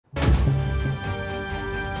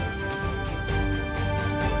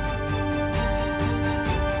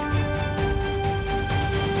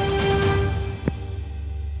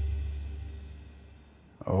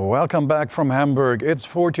Welcome back from Hamburg. It's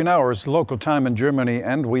 14 hours local time in Germany,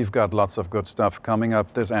 and we've got lots of good stuff coming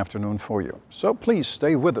up this afternoon for you. So please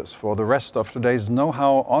stay with us for the rest of today's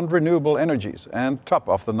know-how on renewable energies and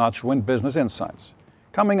top-of-the-notch wind business insights.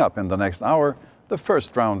 Coming up in the next hour, the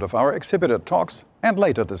first round of our exhibitor talks, and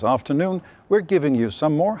later this afternoon, we're giving you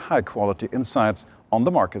some more high-quality insights on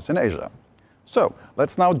the markets in Asia. So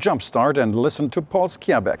let's now jumpstart and listen to Paul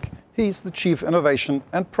Skjærbeek. He's the Chief Innovation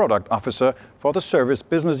and Product Officer for the Service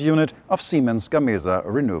Business Unit of Siemens Gamesa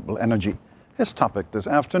Renewable Energy. His topic this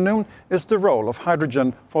afternoon is the role of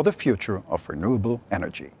hydrogen for the future of renewable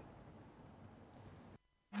energy.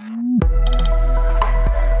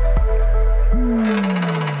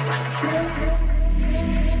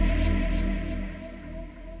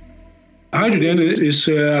 Hydrogen is,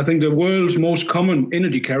 I think, the world's most common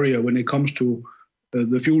energy carrier when it comes to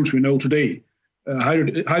the fuels we know today.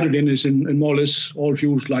 Hydrogen is in more or less all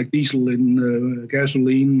fuels like diesel, in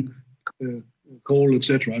gasoline, coal,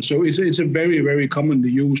 etc. So it's a very, very commonly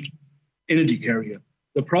used energy carrier.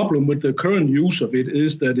 The problem with the current use of it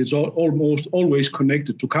is that it's almost always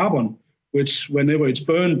connected to carbon, which whenever it's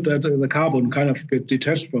burned, that the carbon kind of gets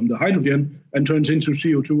detached from the hydrogen and turns into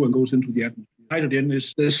CO2 and goes into the atmosphere. Hydrogen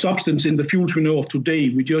is the substance in the fuels we know of today.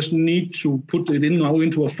 We just need to put it in now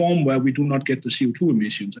into a form where we do not get the CO2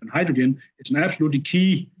 emissions. And hydrogen is an absolutely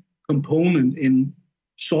key component in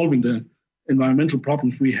solving the environmental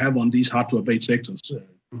problems we have on these hard-to-abate sectors.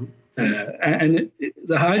 And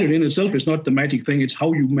the hydrogen itself is not the magic thing. It's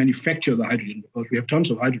how you manufacture the hydrogen, because we have tons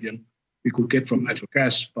of hydrogen we could get from natural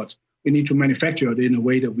gas, but we need to manufacture it in a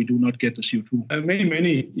way that we do not get the CO2.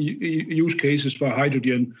 Many use cases for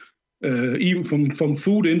hydrogen, even from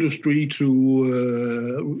food industry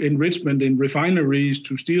to enrichment in refineries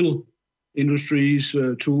to steel industries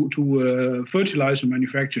to fertilizer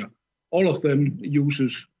manufacture. All of them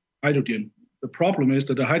uses hydrogen. The problem is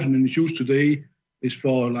that the hydrogen is used today is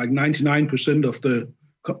for like 99% of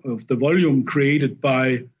the volume created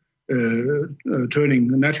by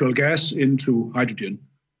turning natural gas into hydrogen.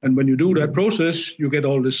 And when you do that process, you get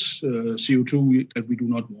all this CO2 that we do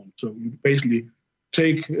not want. So you basically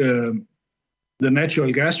take the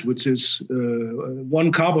natural gas, which is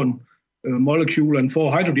one carbon molecule and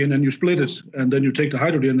 4 hydrogen, and you split it. And then you take the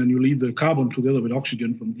hydrogen and you leave the carbon together with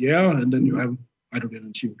oxygen from the air, and then you have hydrogen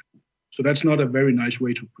and CO2. So that's not a very nice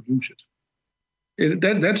way to produce it.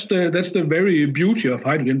 That's the very beauty of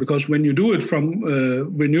hydrogen, because when you do it from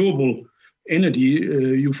renewable energy,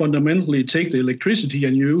 you fundamentally take the electricity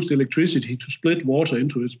and you use the electricity to split water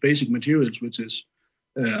into its basic materials, which is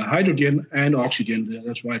hydrogen and oxygen.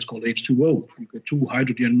 That's why it's called H2O. You get 2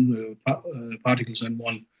 hydrogen particles and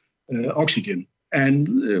 1 oxygen.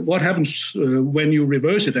 And what happens when you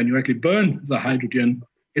reverse it and you actually burn the hydrogen,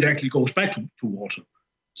 it actually goes back to water.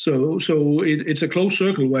 So it's a closed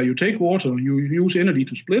circle where you take water, you use energy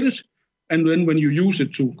to split it, and then when you use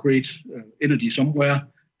it to create energy somewhere,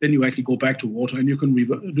 then you actually go back to water and you can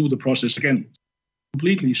do the process again.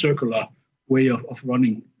 Completely circular way of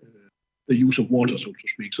running the use of water, so to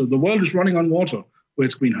speak. So the world is running on water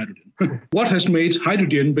with green hydrogen. What has made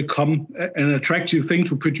hydrogen become an attractive thing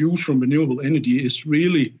to produce from renewable energy is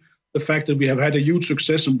really the fact that we have had a huge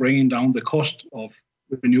success in bringing down the cost of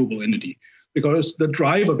renewable energy. Because the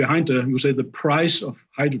driver behind the price of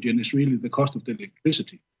hydrogen is really the cost of the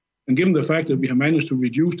electricity. And given the fact that we have managed to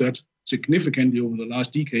reduce that significantly over the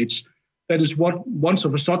last decades, that is what once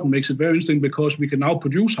of a sudden makes it very interesting, because we can now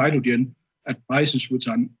produce hydrogen at prices which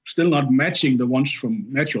are still not matching the ones from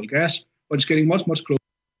natural gas, but it's getting much, much closer.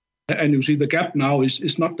 And you see the gap now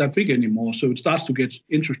is not that big anymore. So it starts to get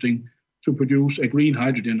interesting to produce a green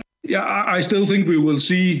hydrogen. Yeah, I still think we will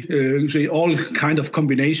see all kind of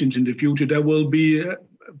combinations in the future. There will be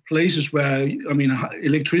places where,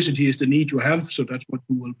 electricity is the need you have, so that's what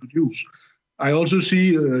we will produce. I also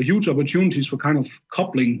see huge opportunities for kind of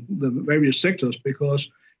coupling the various sectors, because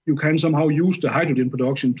you can somehow use the hydrogen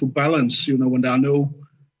production to balance, when there are no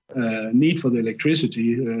need for the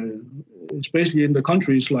electricity, especially in the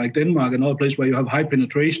countries like Denmark and other places where you have high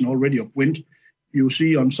penetration already of wind. You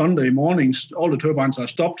see on Sunday mornings, all the turbines are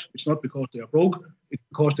stopped. It's not because they are broke, it's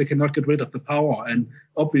because they cannot get rid of the power. And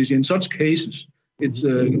obviously in such cases, it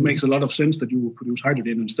makes a lot of sense that you will produce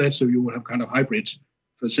hydrogen instead, so you will have kind of hybrid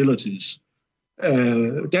facilities.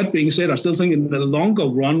 That being said, I still think in the longer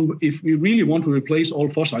run, if we really want to replace all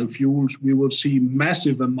fossil fuels, we will see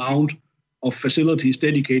massive amount of facilities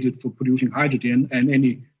dedicated for producing hydrogen and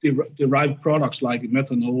any derived products like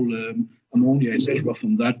methanol, ammonia, etc.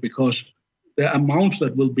 from that, because the amounts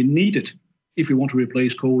that will be needed if we want to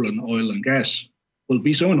replace coal and oil and gas will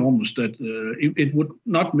be so enormous that it would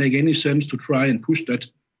not make any sense to try and push that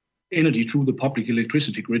energy through the public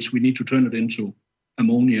electricity grids, we need to turn it into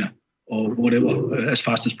ammonia or whatever as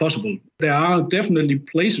fast as possible. There are definitely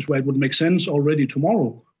places where it would make sense already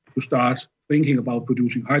tomorrow to start thinking about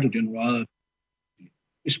producing hydrogen, rather,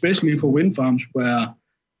 especially for wind farms where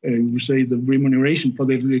you say the remuneration for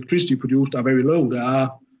the electricity produced are very low. There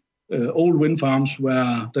are old wind farms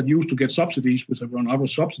that used to get subsidies, which have run out of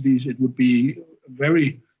subsidies. It would be a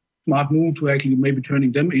very smart move to actually maybe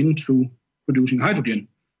turning them into producing hydrogen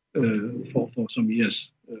for some years.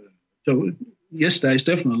 So yes, there is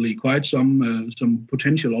definitely quite some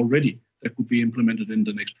potential already that could be implemented in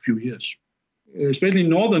the next few years. Especially in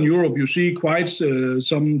Northern Europe, you see quite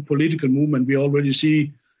some political movement. We already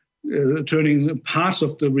see turning parts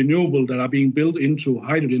of the renewable that are being built into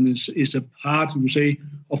hydrogen is a part, you say,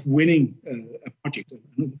 of winning a project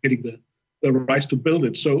and getting the rights to build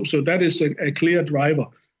it. So that is a clear driver.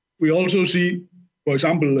 We also see, for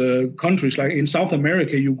example, countries like in South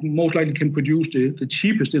America, you most likely can produce the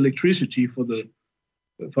cheapest electricity for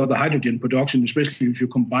the hydrogen production, especially if you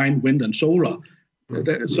combine wind and solar.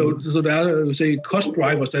 So there are, say, cost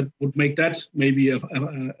drivers that would make that maybe a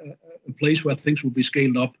place where things will be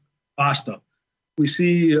scaled up faster. We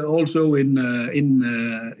see also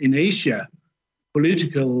in Asia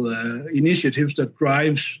political initiatives that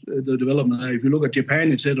drives the development. If you look at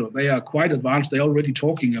Japan, etc., they are quite advanced. They're already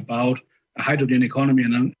talking about a hydrogen economy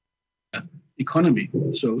and an economy.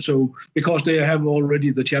 So because they have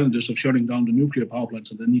already the challenges of shutting down the nuclear power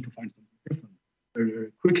plants, and they need to find something different very,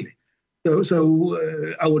 very quickly. So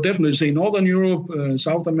I would definitely say Northern Europe,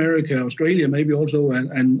 South America, Australia, maybe also,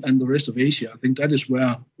 and the rest of Asia. I think that is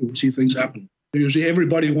where you will see things happen. You see,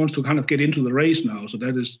 everybody wants to kind of get into the race now, so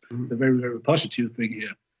that is the very, very positive thing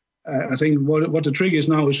here. I think what the trick is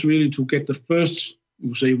now is really to get the first,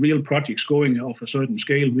 you say, real projects going of a certain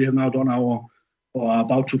scale. We have now done or are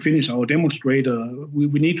about to finish our demonstrator. We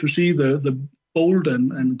need to see the bold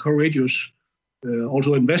and courageous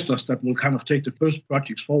also investors that will kind of take the first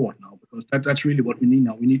projects forward now, because that's really what we need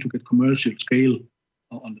now. We need to get commercial scale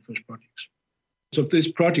on the first projects. So this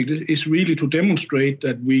project is really to demonstrate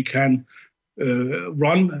that we can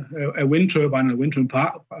run a wind turbine,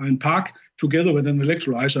 park together with an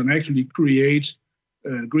electrolyzer and actually create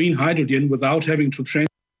green hydrogen without having to transfer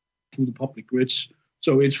to the public grids.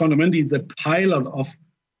 So it's fundamentally the pilot of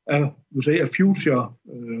a future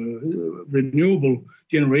renewable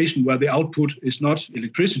generation where the output is not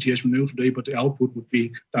electricity as we know today, but the output would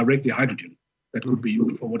be directly hydrogen that could be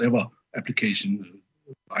used for whatever application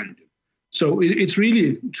hydrogen. So it's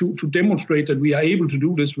really to demonstrate that we are able to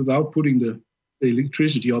do this without putting the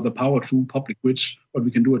electricity or the power through public grids, but we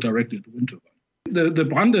can do it directly to wind turbine. The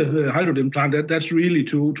Brande hydrogen plant, that's really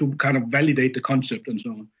to kind of validate the concept and so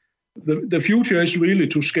on. The future is really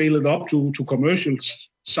to scale it up to commercial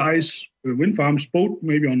size wind farms, both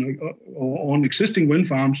maybe on existing wind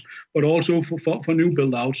farms, but also for new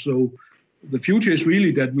build outs. So the future is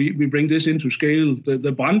really that we bring this into scale.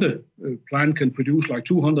 The Brande plant can produce like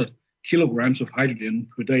 200 kilograms of hydrogen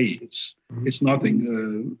per day. It's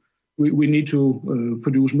nothing. We need to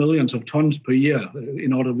produce millions of tons per year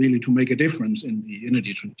in order really to make a difference in the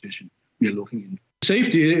energy transition we are looking into.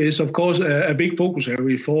 Safety is, of course, a big focus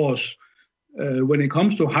area for us. When it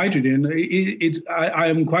comes to hydrogen, I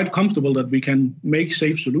am quite comfortable that we can make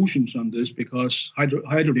safe solutions on this because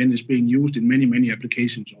hydrogen is being used in many, many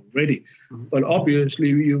applications already. Mm-hmm. But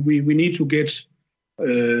obviously, we need to get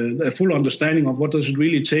a full understanding of what does it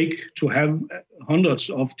really take to have hundreds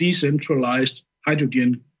of decentralized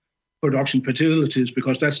hydrogen production facilities,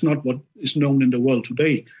 because that's not what is known in the world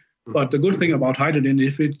today. But the good thing about hydrogen,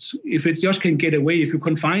 if it just can get away, if you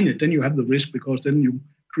confine it, then you have the risk, because then you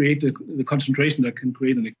create the concentration that can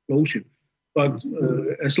create an explosion. But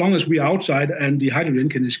as long as we are outside and the hydrogen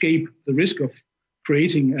can escape, the risk of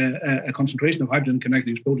creating a concentration of hydrogen can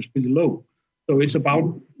actually explode is pretty low. So it's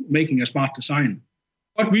about making a smart design.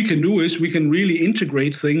 What we can do is we can really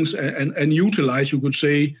integrate things and utilize, you could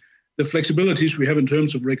say, the flexibilities we have in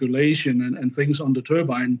terms of regulation and things on the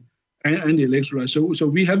turbine and the electrolyzer. So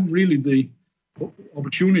we have really the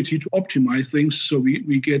opportunity to optimize things so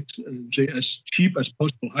we get, say, as cheap as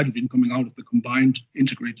possible hydrogen coming out of the combined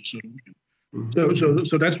integrated solution. Mm-hmm.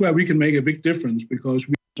 So that's where we can make a big difference, because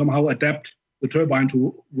we somehow adapt the turbine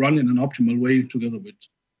to run in an optimal way together with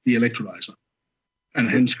the electrolyzer and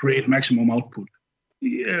hence create maximum output.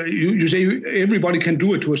 You say everybody can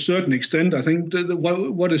do it to a certain extent. I think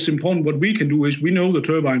what is important, what we can do is we know the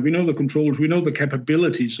turbine, we know the controls, we know the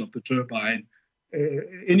capabilities of the turbine.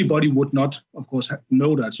 Anybody would not, of course,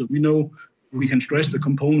 know that. So we know We can stress the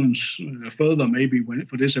components further, maybe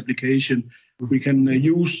for this application. We can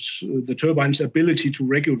use the turbine's ability to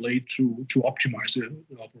regulate to optimize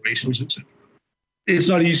the operations, etc. It's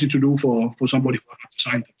not easy to do for somebody who has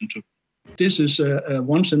designed it. This is a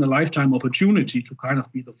once-in-a-lifetime opportunity to kind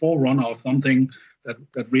of be the forerunner of something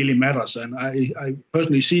that really matters. And I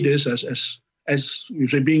personally see this as you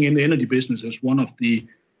say, being in the energy business as one of the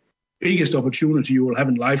biggest opportunity you will have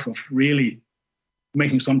in life of really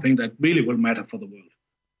making something that really will matter for the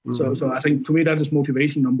world. So I think for me that is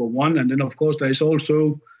motivation number one. And then of course there is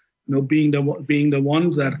also, being the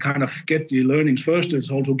one that kind of get the learnings first. It's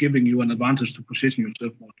also giving you an advantage to position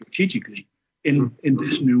yourself more strategically in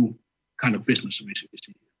this new kind of business we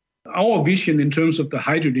see. Our vision in terms of the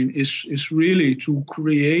hydrogen is really to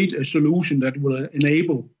create a solution that will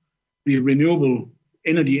enable the renewable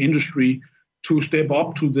energy industry to step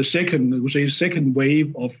up to the second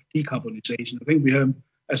wave of decarbonization. I think we have,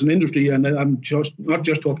 as an industry, and I'm not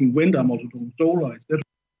just talking wind, I'm also talking solar, etc.,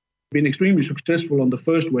 been extremely successful on the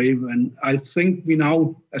first wave. And I think we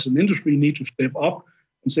now, as an industry, need to step up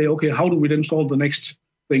and say, okay, how do we then solve the next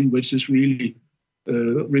thing, which is really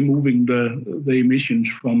removing the emissions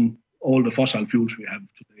from all the fossil fuels we have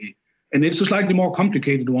today. And it's a slightly more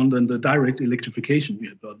complicated one than the direct electrification we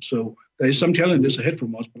have done. So there is some challenges ahead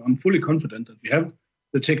from us, but I'm fully confident that we have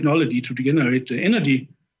the technology to generate the energy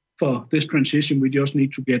for this transition. We just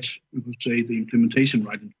need to get, we would say, the implementation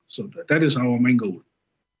right. So that is our main goal.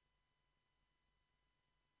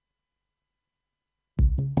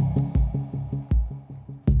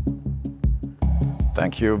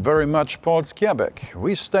 Thank you very much, Paul Skjærbæk.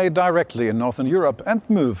 We stay directly in Northern Europe and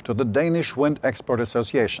move to the Danish Wind Export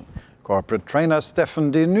Association. Corporate trainer Stefan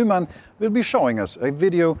D. Newman will be showing us a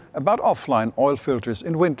video about offline oil filters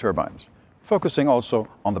in wind turbines, focusing also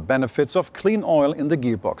on the benefits of clean oil in the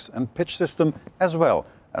gearbox and pitch system, as well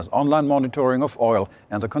as online monitoring of oil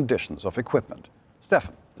and the conditions of equipment.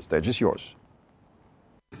 Stefan, the stage is yours.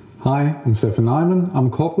 Hi, I'm Stefan Neyman. I'm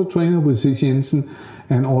corporate trainer with C.C. Jensen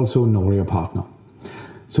and also Noria partner.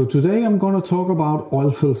 So today I'm going to talk about oil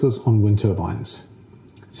filters on wind turbines.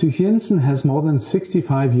 C.C. Jensen has more than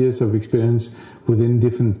 65 years of experience within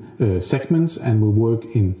different segments, and we work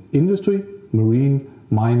in industry, marine,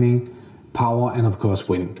 mining, power, and of course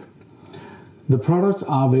wind. The products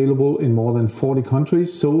are available in more than 40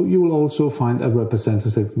 countries, so you will also find a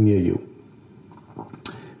representative near you.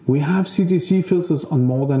 We have CTC filters on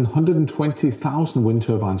more than 120,000 wind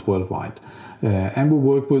turbines worldwide, and we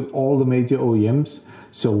work with all the major OEMs,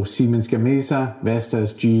 so Siemens Gamesa,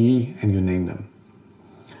 Vestas, GE, and you name them.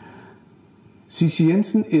 C.C.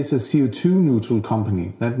 Jensen is a CO2 neutral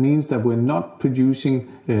company. That means that we're not producing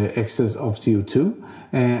excess of CO2,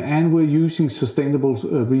 and we're using sustainable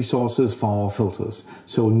resources for our filters.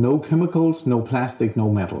 So no chemicals, no plastic, no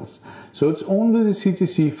metals. So it's only the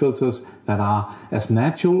CTC filters that are as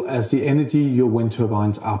natural as the energy your wind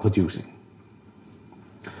turbines are producing.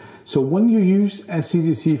 So when you use a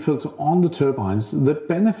CTC filter on the turbines, the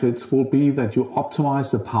benefits will be that you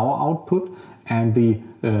optimize the power output and the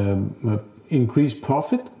increased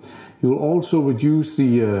profit. You will also reduce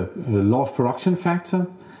the lost production factor.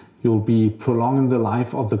 You'll be prolonging the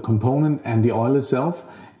life of the component and the oil itself,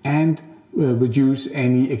 and reduce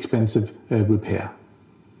any expensive repair.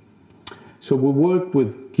 So we work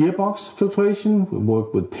with gearbox filtration, we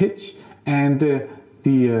work with pitch, and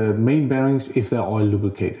the main bearings if they're oil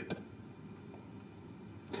lubricated.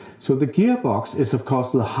 So the gearbox is of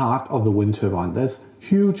course the heart of the wind turbine. There's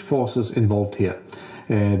huge forces involved here.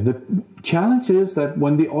 The challenge is that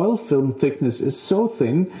when the oil film thickness is so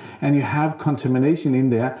thin and you have contamination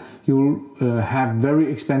in there, you'll have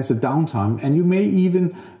very expensive downtime, and you may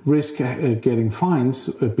even risk getting fines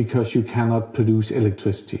because you cannot produce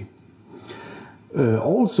electricity.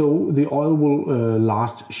 Also, the oil will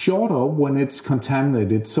last shorter when it's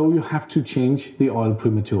contaminated, so you have to change the oil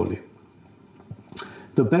prematurely.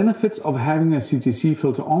 The benefits of having a CTC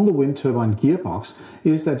filter on the wind turbine gearbox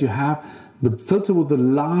is that you have the filter with the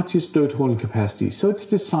largest dirt holding capacity, so it's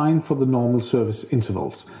designed for the normal service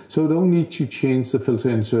intervals, so you don't need to change the filter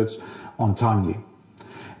inserts untimely.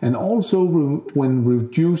 And also when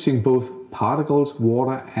reducing both particles,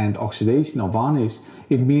 water and oxidation or varnish,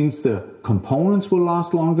 it means the components will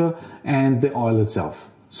last longer and the oil itself.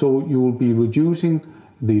 So you will be reducing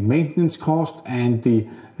the maintenance cost and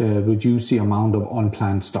reduce the amount of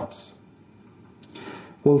unplanned stops.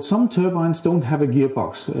 Well, some turbines don't have a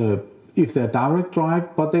gearbox if they're direct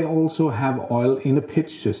drive, but they also have oil in a pitch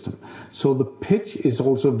system. So the pitch is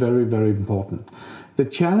also very, very important. The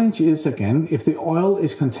challenge is, again, if the oil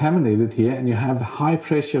is contaminated here and you have high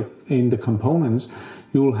pressure in the components,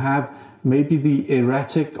 you'll have maybe the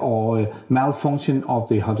erratic or malfunction of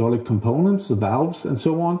the hydraulic components, the valves and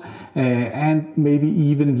so on, and maybe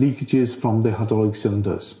even leakages from the hydraulic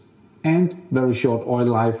cylinders, and very short oil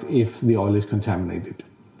life if the oil is contaminated.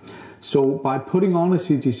 So by putting on a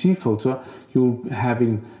CTC filter, you're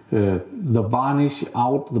having the varnish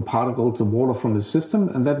out, the particles, the water from the system,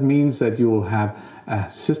 and that means that you will have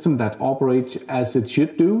a system that operates as it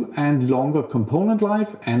should do, and longer component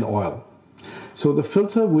life and oil. So the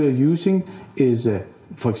filter we're using is,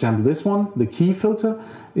 for example, this one, the key filter.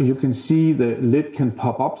 You can see the lid can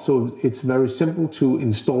pop up, so it's very simple to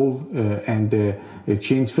install and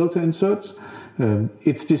change filter inserts.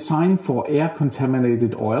 It's designed for air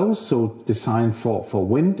contaminated oils, so designed for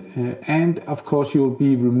wind, and of course you'll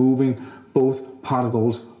be removing both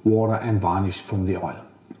particles, water and varnish from the oil.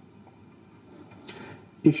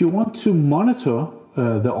 If you want to monitor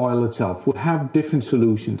the oil itself, we have different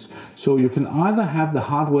solutions. So you can either have the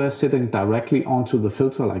hardware sitting directly onto the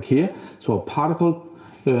filter like here, so a particle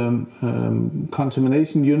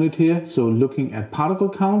contamination unit here, so looking at particle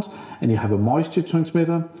counts, and you have a moisture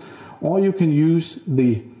transmitter. Or you can use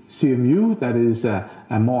the CMU, that is a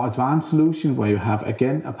more advanced solution where you have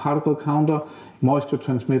again a particle counter, moisture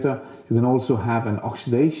transmitter. You can also have an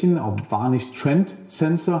oxidation or varnish trend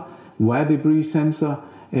sensor, wear debris sensor,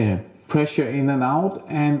 pressure in and out,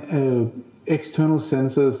 and external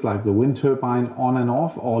sensors like the wind turbine on and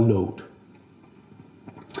off or load.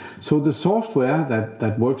 So the software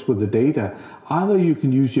that works with the data, either you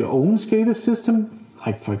can use your own SCADA system,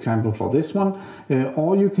 like for example for this one,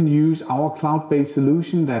 or you can use our cloud-based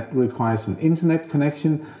solution that requires an internet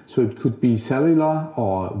connection, so it could be cellular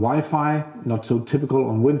or Wi-Fi, not so typical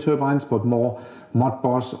on wind turbines, but more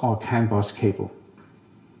Modbus or CAN bus cable.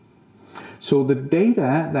 So the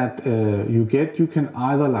data that you get, you can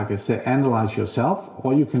either, like I said, analyze yourself,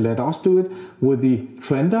 or you can let us do it with the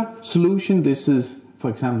Trender solution. This is, for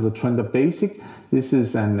example, the Trender Basic. This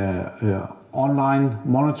is an online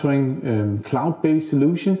monitoring cloud-based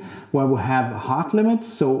solution where we have hard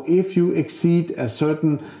limits. So if you exceed a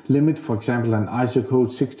certain limit, for example an ISO code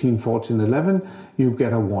 161411, you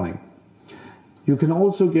get a warning. You can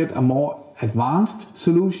also get a more advanced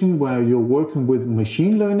solution where you're working with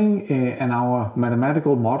machine learning and our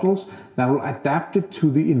mathematical models that will adapt it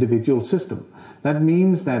to the individual system. That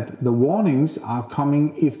means that the warnings are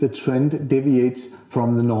coming if the trend deviates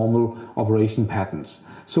from the normal operation patterns.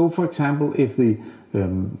 So for example, if the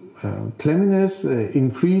cleanliness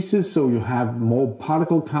increases, so you have more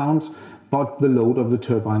particle counts, but the load of the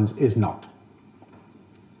turbines is not.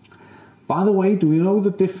 By the way, do you know the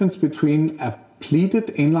difference between a pleated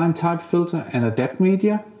inline type filter and a depth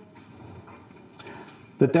media?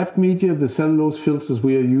 The depth media, the cellulose filters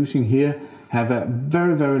we are using here, have a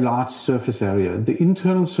very, very large surface area. The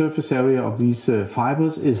internal surface area of these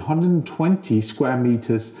fibers is 120 square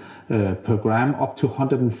meters per gram, up to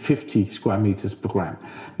 150 square meters per gram.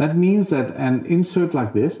 That means that an insert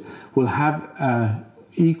like this will have an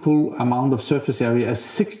equal amount of surface area as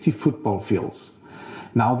 60 football fields.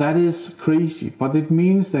 Now that is crazy, but it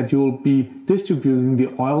means that you'll be distributing the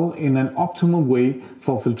oil in an optimal way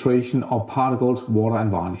for filtration of particles, water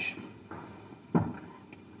and varnish.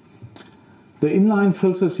 The inline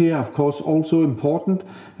filters here, of course, also important.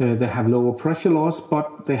 They have lower pressure loss,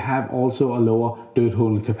 but they have also a lower dirt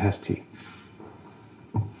holding capacity.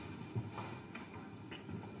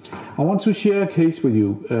 I want to share a case with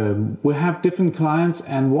you. We have different clients,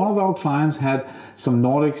 and one of our clients had some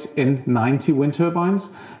Nordics N90 wind turbines,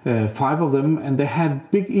 5 of them, and they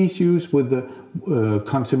had big issues with the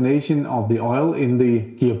contamination of the oil in the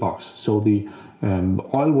gearbox. So the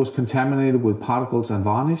oil was contaminated with particles and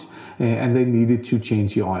varnish, and they needed to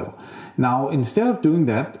change the oil. Now, instead of doing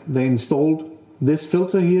that, they installed this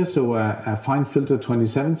filter here, so a Fine Filter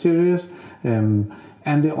 27 series,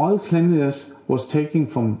 and the oil cleanliness was taking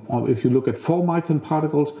from, if you look at 4 micron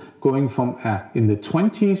particles, going from in the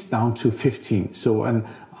 20s down to 15, so an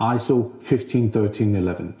ISO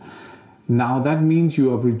 151311. Now that means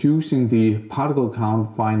you are reducing the particle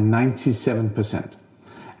count by 97%.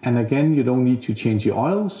 And again, you don't need to change the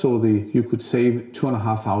oil, so you could save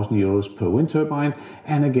 2,500 euros per wind turbine,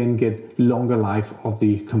 and again get longer life of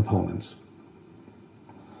the components.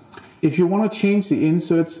 If you want to change the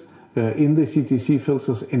inserts in the CTC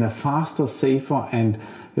filters in a faster, safer and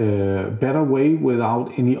better way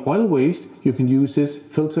without any oil waste, you can use this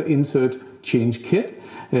filter insert change kit.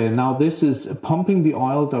 Now this is pumping the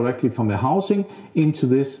oil directly from the housing into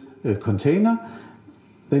this container.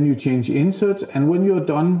 Then you change the inserts, and when you're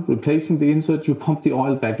done replacing the insert, you pump the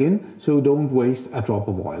oil back in, so you don't waste a drop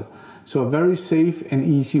of oil. So a very safe and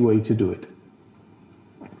easy way to do it.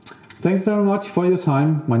 Thank you very much for your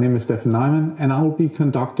time. My name is Stefan Neumann, and I will be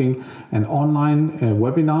conducting an online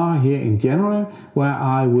webinar here in January where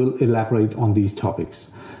I will elaborate on these topics.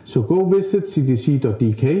 So go visit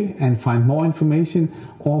ctc.dk and find more information,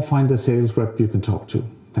 or find a sales rep you can talk to.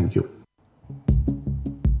 Thank you.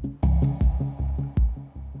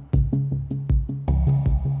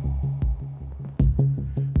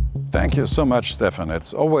 Thank you so much, Stefan.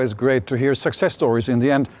 It's always great to hear success stories in the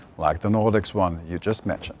end, like the Nordics one you just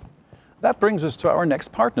mentioned. That brings us to our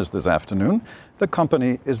next partners this afternoon. The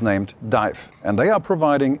company is named Dive, and they are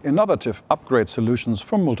providing innovative upgrade solutions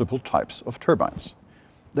for multiple types of turbines.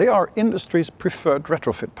 They are industry's preferred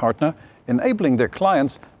retrofit partner, enabling their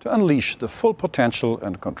clients to unleash the full potential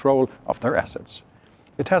and control of their assets.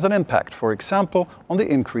 It has an impact, for example, on the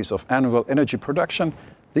increase of annual energy production,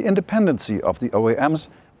 the independency of the OEMs,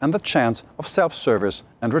 and the chance of self-service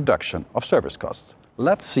and reduction of service costs.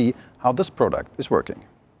 Let's see how this product is working.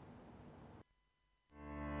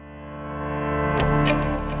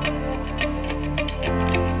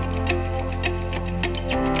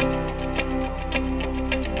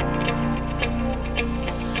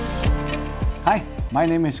 Hi, my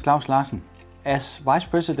name is Claus Larsen. As Vice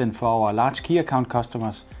President for our large key account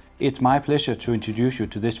customers, it's my pleasure to introduce you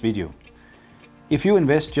to this video. If you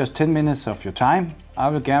invest just 10 minutes of your time, I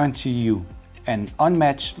will guarantee you an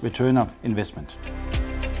unmatched return of investment.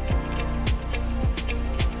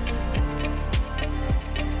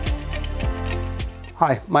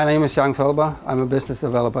 Hi, my name is Jan Felber. I'm a business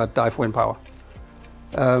developer at Dive Wind Power.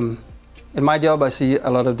 In my job, I see a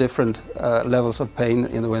lot of different levels of pain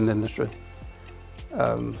in the wind industry.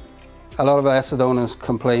 A lot of asset owners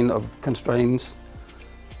complain of constraints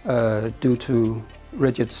due to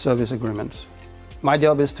rigid service agreements. My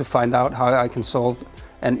job is to find out how I can solve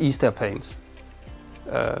and ease their pains,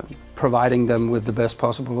 providing them with the best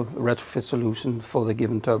possible retrofit solution for the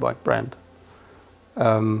given turbine brand.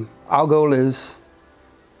 Our goal is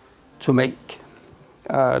to make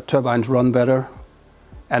turbines run better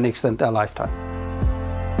and extend their lifetime.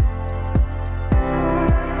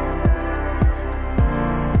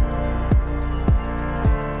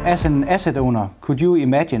 As an asset owner, could you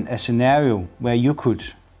imagine a scenario where you could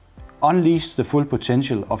unleash the full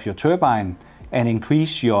potential of your turbine and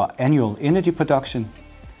increase your annual energy production,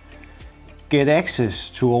 get access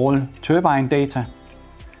to all turbine data,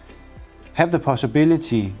 have the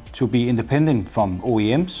possibility to be independent from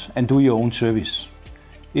OEMs and do your own service?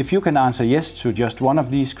 If you can answer yes to just one of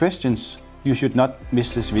these questions, you should not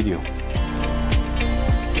miss this video.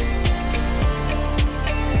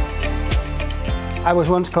 I was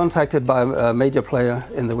once contacted by a major player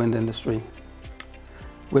in the wind industry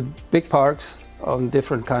with big parks on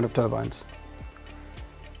different kind of turbines.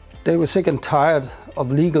 They were sick and tired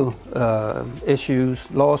of legal issues,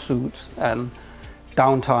 lawsuits and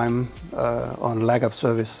downtime on lack of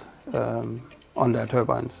service on their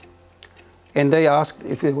turbines. And they asked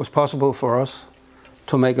if it was possible for us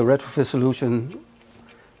to make a retrofit solution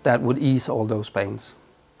that would ease all those pains.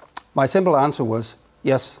 My simple answer was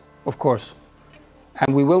yes, of course.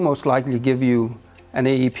 And we will most likely give you an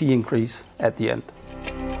AEP increase at the end.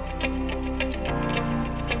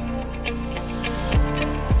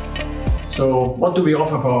 So what do we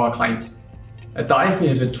offer for our clients? At Dive, we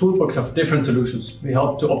have a toolbox of different solutions. We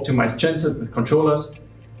help to optimize gensets with controllers.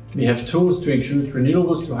 We have tools to include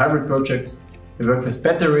renewables to hybrid projects. We work with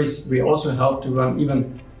batteries. We also help to run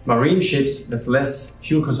even marine ships with less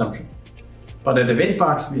fuel consumption. But at the wind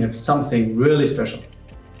parks, we have something really special.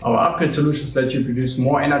 Our upgrade solutions let you produce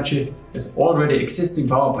more energy with already existing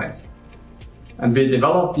power plants. And we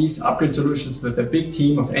develop these upgrade solutions with a big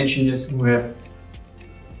team of engineers who have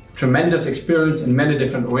tremendous experience in many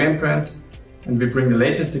different OEM brands, and we bring the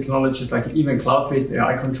latest technologies like even cloud-based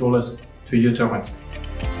AI controllers to your turbines.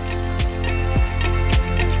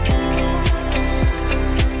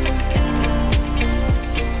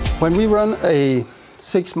 When we run a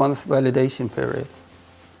 6-month validation period,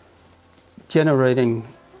 generating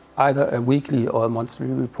either a weekly or a monthly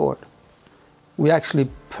report, we actually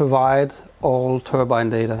provide all turbine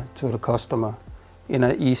data to the customer in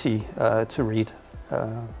an easy to read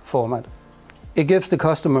format. It gives the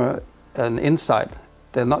customer an insight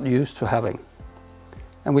they're not used to having.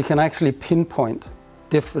 And we can actually pinpoint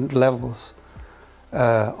different levels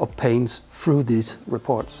of pains through these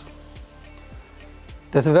reports.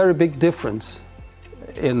 There's a very big difference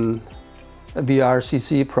in a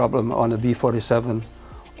VRCC problem on a V47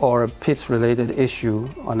 or a pitch-related issue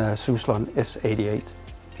on a Souslon S88.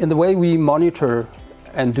 In the way we monitor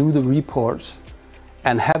and do the reports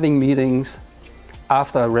and having meetings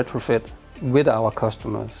after a retrofit with our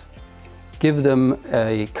customers, give them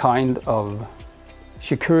a kind of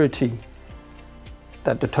security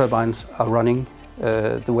that the turbines are running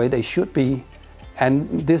the way they should be.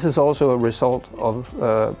 And this is also a result of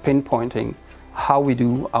pinpointing how we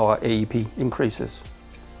do our AEP increases.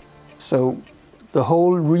 So the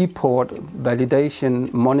whole report,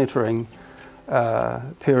 validation, monitoring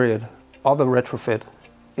period of a retrofit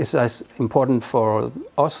is as important for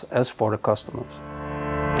us as for the customers.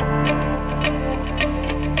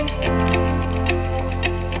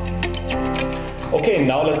 Okay,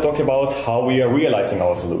 now let's talk about how we are realizing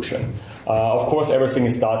our solution. Of course, everything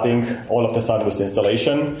is starting all of the sudden with the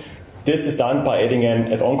installation. This is done by adding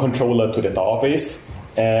an add-on controller to the tower base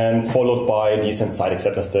and followed by decent site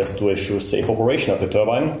acceptance tests to ensure safe operation of the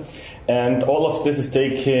turbine. And all of this is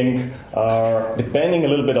taking, depending a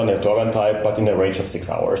little bit on the turbine type, but in a range of 6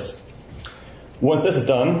 hours. Once this is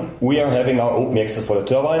done, we are having our open access for the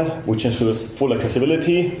turbine, which ensures full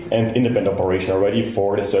accessibility and independent operation already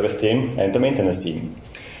for the service team and the maintenance team.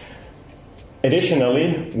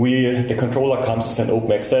 Additionally, the controller comes with an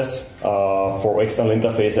open access for external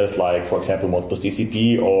interfaces like, for example, Modbus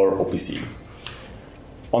TCP or OPC.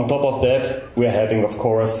 On top of that, we are having, of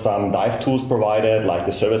course, some dive tools provided, like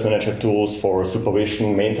the service manager tools for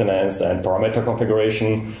supervision, maintenance, and parameter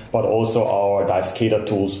configuration, but also our dive SCADA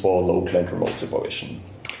tools for local and remote supervision.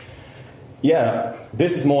 Yeah,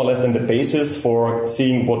 this is more or less then the basis for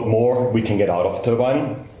seeing what more we can get out of the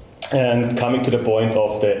turbine and coming to the point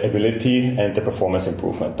of the availability and the performance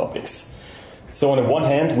improvement topics. So on the one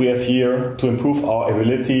hand, we have here to improve our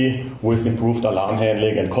availability with improved alarm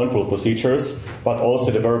handling and control procedures, but also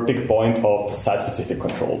the very big point of site-specific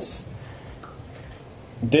controls.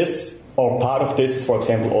 This, or part of this, for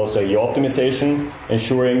example, also yaw optimization,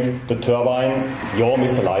 ensuring the turbine yaw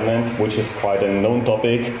misalignment, which is quite a known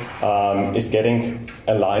topic, is getting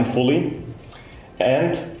aligned fully.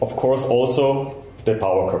 And, of course, also the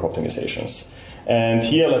power curve optimizations. And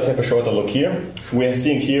here, let's have a shorter look here. We are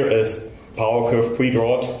seeing here as power curve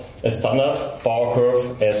pre-drawed, a standard power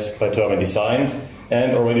curve as by turbine design,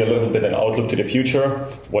 and already a little bit an outlook to the future,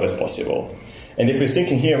 what is possible. And if we're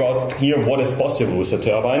thinking here about what is possible with the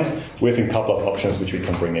turbine, we have a couple of options which we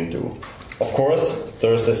can bring into. Of course,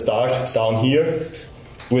 there's a start down here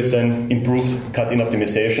with an improved cut-in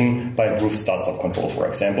optimization by improved start-stop control, for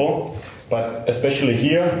example. But especially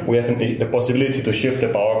here, we have the possibility to shift the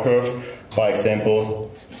power curve, by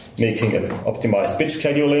example, making an optimized pitch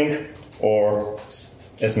scheduling, or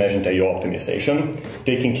as mentioned, a yaw optimization,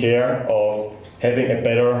 taking care of having a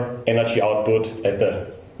better energy output at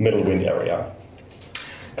the middle wind area.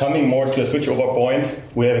 Coming more to the switchover point,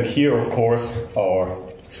 we have here, of course, our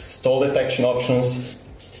stall detection options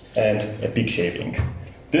and a peak shaving.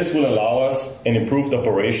 This will allow us an improved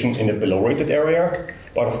operation in the below rated area,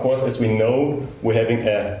 but of course, as we know, we're having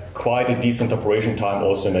quite a decent operation time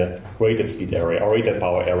also in a rated speed area, or rated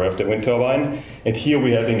power area of the wind turbine. And here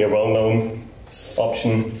we're having a well-known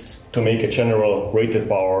option to make a general rated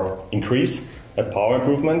power increase, a power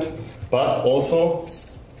improvement, but also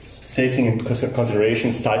taking into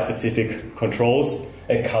consideration site-specific controls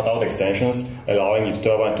and cut-out extensions, allowing the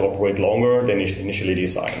turbine to operate longer than initially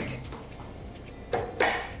designed.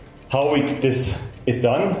 How this is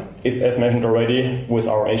done is, as mentioned already, with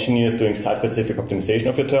our engineers doing site-specific optimization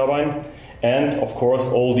of the turbine. And of course,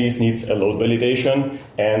 all these needs a load validation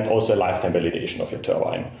and also a lifetime validation of your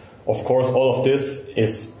turbine. Of course, all of this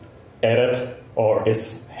is added or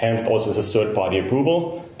is handled also with a third-party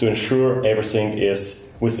approval to ensure everything is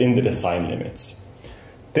within the design limits.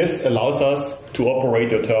 This allows us to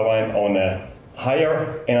operate your turbine on a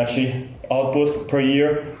higher energy output per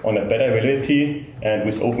year, on a better availability, and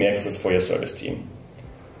with open access for your service team.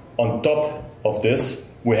 On top of this,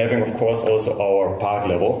 we're having, of course, also our park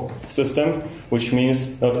level system, which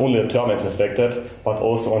means not only the turbine is affected, but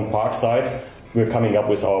also on park side, we're coming up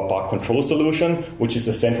with our park control solution, which is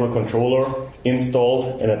a central controller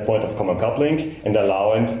installed at a point of common coupling and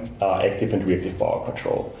allowing active and reactive power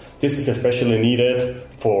control. This is especially needed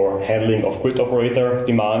for handling of grid operator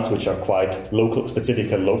demands, which are quite local,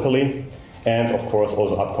 specific and locally, and of course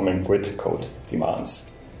also upcoming grid code demands.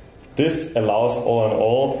 This allows all in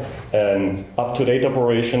all an up-to-date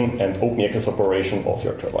operation and open access operation of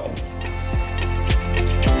your turbine.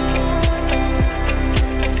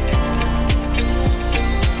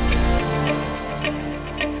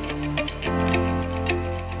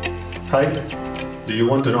 Hi, do you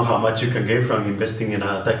want to know how much you can get from investing in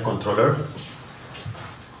a dive controller?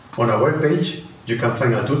 On our webpage, you can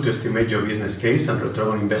find a tool to estimate your business case and return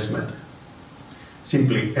on investment.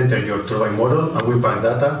 Simply enter your turbine model and wind park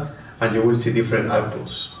data, and you will see different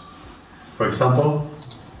outputs. For example,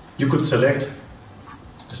 you could select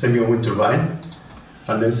a semi-wind turbine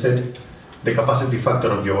and then set the capacity factor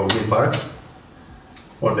of your wind park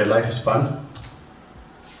or the lifespan,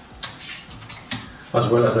 as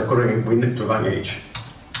well as the current wind turbine age.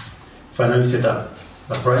 Finally, set up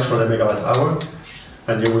a price for the megawatt hour,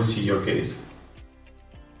 and you will see your case.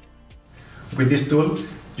 With this tool,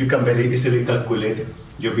 you can very easily calculate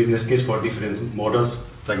your business case for different models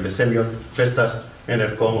like the Semion, Vestas,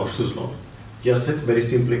 Enercom, or Suslo. Just very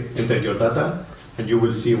simply enter your data, and you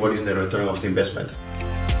will see what is the return of the investment.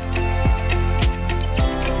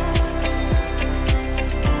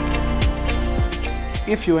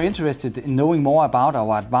 If you are interested in knowing more about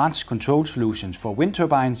our advanced control solutions for wind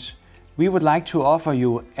turbines, we would like to offer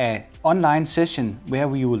you an online session where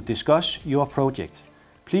we will discuss your project.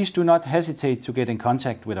 Please do not hesitate to get in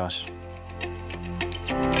contact with us.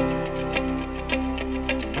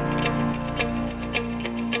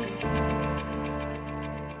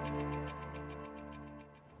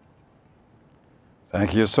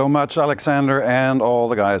 Thank you so much, Alexander, and all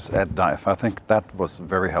the guys at DIVE. I think that was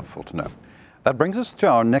very helpful to know. That brings us to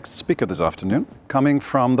our next speaker this afternoon, coming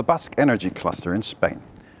from the Basque Energy Cluster in Spain.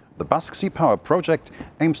 The Basque SEAPOWER project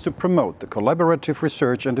aims to promote the collaborative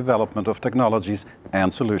research and development of technologies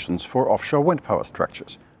and solutions for offshore wind power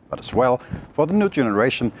structures, but as well for the new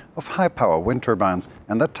generation of high-power wind turbines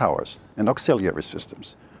and their towers and auxiliary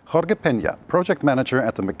systems. Jorge Peña, project manager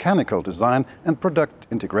at the Mechanical Design and Product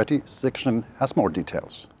Integrity section, has more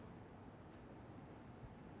details.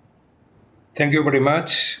 Thank you very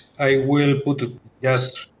much. I will put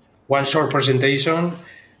just one short presentation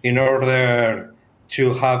in order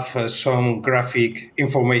to have some graphic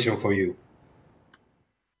information for you.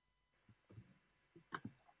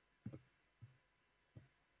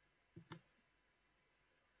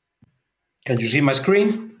 Can you see my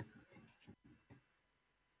screen?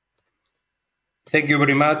 Thank you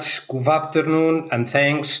very much. Good afternoon, and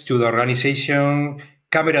thanks to the organization,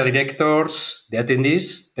 camera directors, the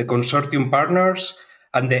attendees, the consortium partners,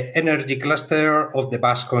 and the energy cluster of the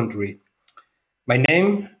Basque Country. My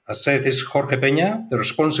name, as said, is Jorge Peña, the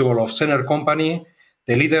responsible of SENER company,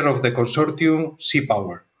 the leader of the consortium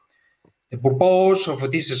SEAPOWER. The purpose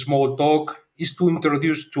of this small talk is to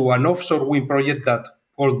introduce to an offshore wind project that,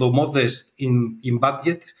 although modest in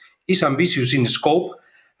budget, is ambitious in scope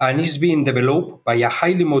and is being developed by a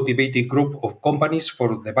highly motivated group of companies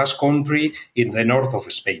for the Basque Country in the north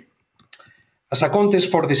of Spain. As a context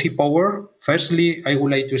for the SEAPOWER, firstly, I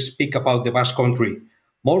would like to speak about the Basque Country,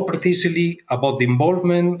 more precisely about the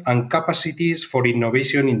involvement and capacities for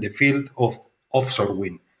innovation in the field of offshore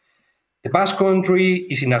wind. The Basque Country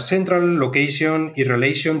is in a central location in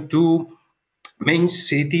relation to main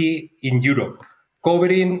city in Europe,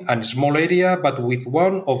 covering a small area but with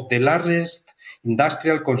one of the largest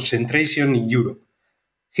industrial concentration in Europe.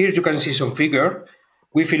 Here you can see some figure.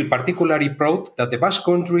 We feel particularly proud that the Basque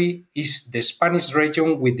Country is the Spanish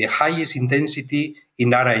region with the highest intensity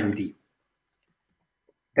in R&D.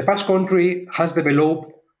 The Basque Country has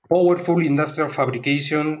developed powerful industrial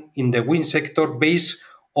fabrication in the wind sector based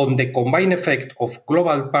on the combined effect of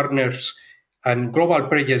global partners and global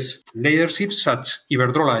projects leadership such as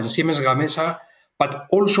Iberdrola and Siemens Gamesa, but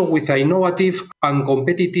also with an innovative and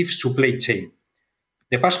competitive supply chain.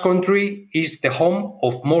 The Basque Country is the home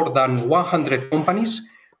of more than 100 companies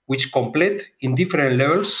which compete in different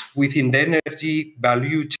levels within the energy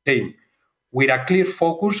value chain, with a clear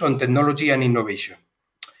focus on technology and innovation.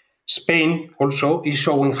 Spain also is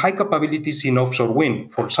showing high capabilities in offshore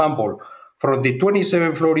wind. For example, from the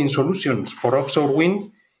 27 floating solutions for offshore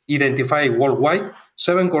wind identified worldwide,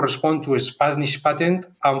 7 correspond to a Spanish patent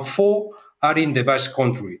and 4 are in the Basque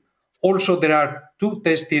Country. Also, there are 2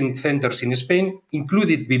 testing centers in Spain,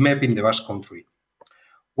 including BIMEP in the Basque Country.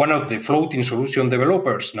 One of the floating solution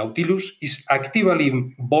developers, Nautilus, is actively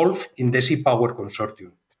involved in the SEAPOWER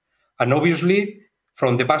consortium. And obviously,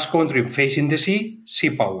 from the Basque Country facing the sea,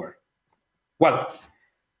 SEAPOWER. Well,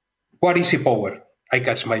 what is SEAPOWER? I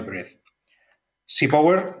catch my breath.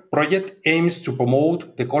 SEAPOWER project aims to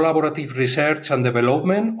promote the collaborative research and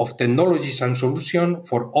development of technologies and solutions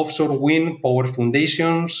for offshore wind power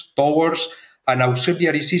foundations, towers, and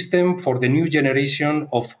auxiliary systems for the new generation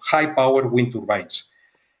of high-power wind turbines.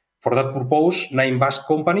 For that purpose, 9 Basque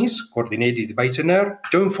companies, coordinated by SENER,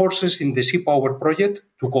 join forces in the SEAPOWER project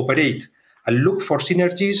to cooperate and look for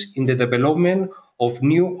synergies in the development of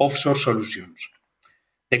new offshore solutions.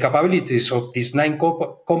 The capabilities of these 9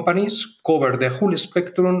 companies cover the whole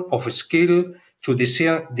spectrum of skill to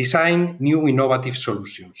design new innovative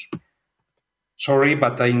solutions. Sorry,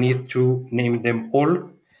 but I need to name them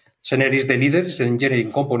all. SENER is the leader, it's an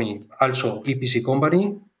engineering company, also EPC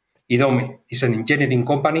company. IDOME is an engineering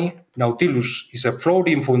company. Nautilus is a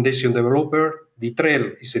floating foundation developer.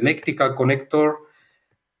 DITREL is electrical connector,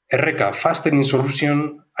 ERRECA fastening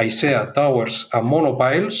solution, ISEA towers and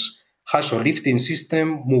monopiles, HASO lifting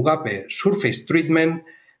system, Mugape surface treatment,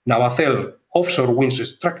 Navacel offshore wind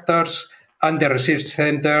structures, and the research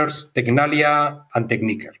centers Tecnalia and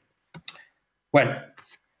Techniker. Well,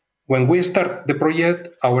 when we start the project,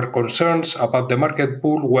 our concerns about the market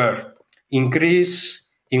pool were increase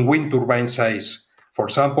in wind turbine size. For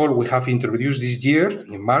example, we have introduced this year,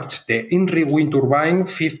 in March, the INRI wind turbine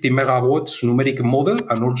 50 megawatts numeric model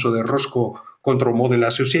and also the ROSCO control model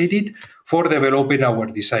associated for developing our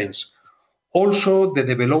designs. Also, the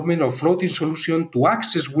development of floating solution to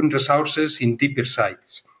access wind resources in deeper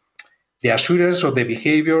sites, the assurance of the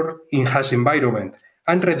behavior in harsh environment,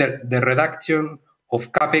 and the reduction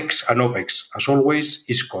of CAPEX and OPEX, as always,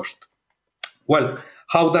 is cost. Well,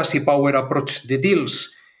 how does SEAPOWER approach the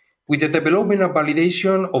deals? With the development and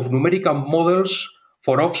validation of numerical models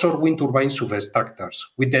for offshore wind turbine substructures,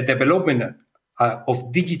 with the development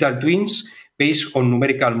of digital twins based on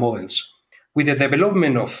numerical models, with the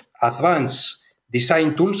development of advanced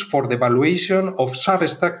design tools for the evaluation of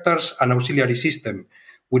substructures and auxiliary systems,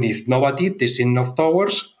 with innovative design of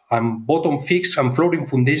towers and bottom fixed and floating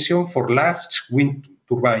foundation for large wind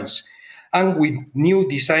turbines, and with new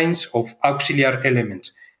designs of auxiliary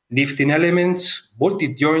elements, lifting elements,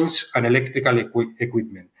 bolted joints, and electrical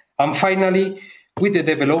equipment. And finally, with the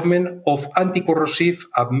development of anti-corrosive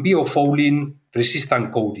and biofouling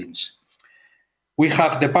resistant coatings. We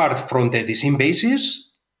have the part from the design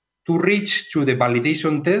basis to reach to the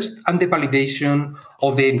validation test and the validation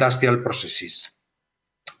of the industrial processes.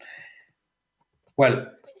 Well,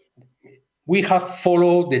 we have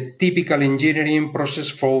followed the typical engineering process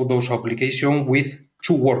for those applications with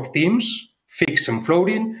two work teams, fixed and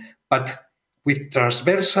floating, but with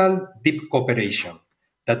transversal deep cooperation.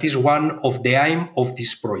 That is one of the aim of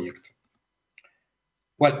this project.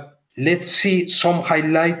 Well, let's see some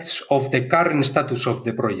highlights of the current status of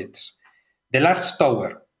the projects. The large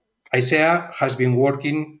tower, ISEA has been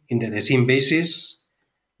working in the design basis,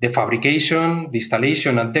 the fabrication, the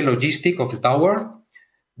installation, and the logistic of the tower,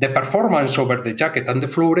 the performance over the jacket and the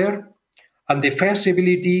floater, and the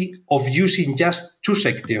feasibility of using just 2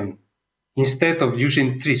 sections instead of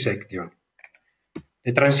using 3 sections.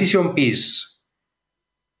 The transition piece.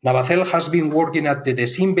 Navacel has been working at the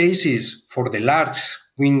design basis for the large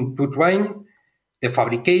wind turbine, the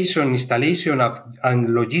fabrication, installation,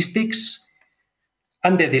 and logistics,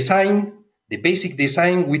 and the design, the basic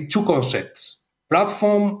design with 2 concepts,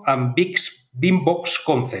 platform and big beam box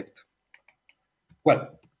concept. Well,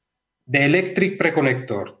 the electric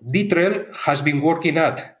preconnector, DITREL, has been working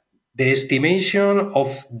at the estimation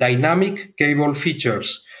of dynamic cable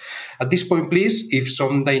features. At this point, please, if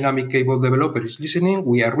some dynamic cable developer is listening,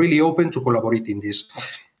 we are really open to collaborate in this.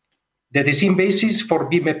 The design basis for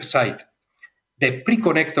BMEP site, the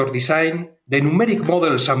pre-connector design, the numeric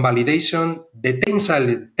models and validation, the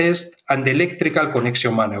tensile test, and the electrical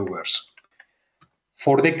connection maneuvers.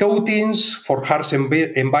 For the coatings for harsh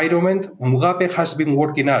environment, Mugape has been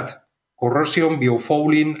working at corrosion,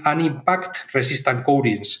 biofouling, and impact-resistant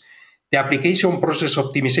coatings, the application process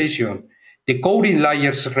optimization, the coating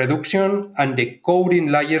layers reduction, and the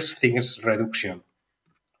coating layers thickness reduction.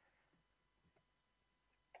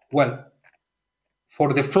 Well,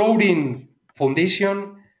 for the floating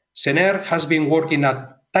foundation, SENER has been working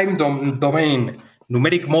at time domain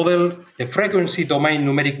numeric model, the frequency domain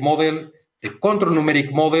numeric model, the control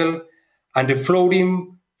numeric model, and the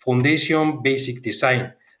floating foundation basic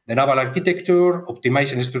design, the naval architecture,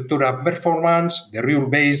 optimizing structural performance, the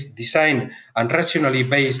rule-based design and rationally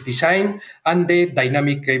based design, and the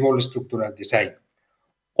dynamic cable structural design.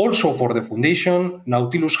 Also for the foundation,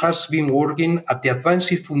 Nautilus has been working at the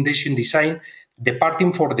advanced foundation design,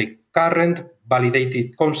 departing for the current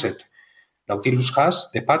validated concept. Nautilus has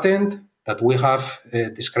the patent that we have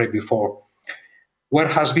described before. Where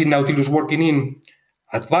has been Nautilus working in?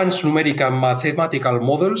 Advanced numerical and mathematical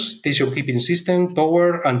models, station keeping system,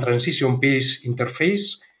 tower and transition piece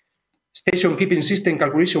interface, station keeping system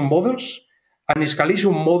calculation models, and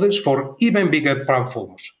escalation models for even bigger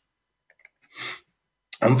platforms.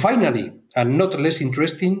 And finally, and not less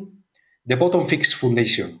interesting, the bottom fixed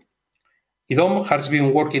foundation. IDOM has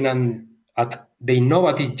been working at the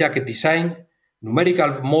innovative jacket design,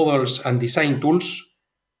 numerical models and design tools,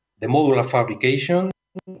 the modular fabrication,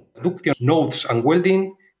 reduction nodes and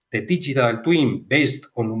welding, the digital twin based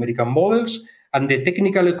on numerical models, and the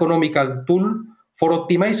technical economical tool for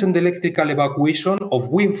optimizing the electrical evacuation of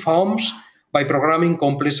wind farms by programming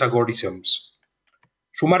complex algorithms.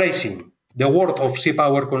 Summarizing, the work of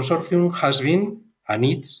SEAPOWER Consortium has been, and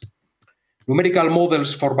is, numerical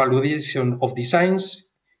models for validation of designs,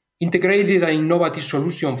 integrated and innovative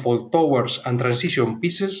solution for towers and transition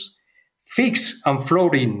pieces, fixed and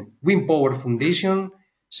floating wind power foundation,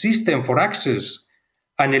 system for access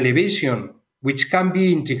and elevation, which can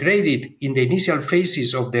be integrated in the initial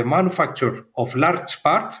phases of the manufacture of large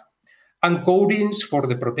part, and coatings for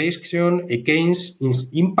the protection against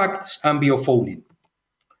impacts and biofouling.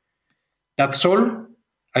 That's all.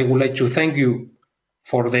 I would like to thank you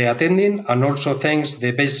for the attending, and also thanks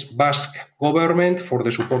the Basque government for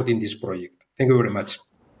the support in this project. Thank you very much.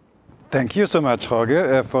 Thank you so much,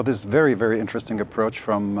 Jorge, for this very, very interesting approach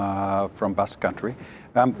from Basque country.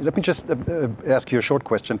 Let me just ask you a short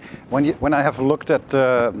question. When I have looked at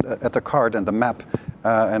the card and the map,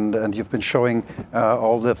 and you've been showing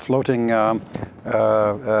all the floating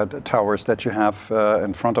towers that you have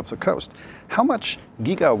in front of the coast, how much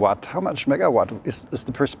gigawatt, how much megawatt is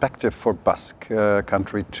the perspective for Basque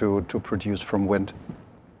country to produce from wind?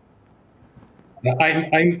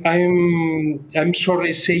 I'm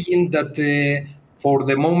sorry saying that for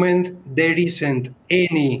the moment there isn't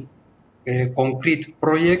any concrete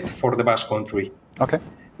project for the Basque country. Okay.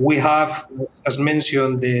 We have, as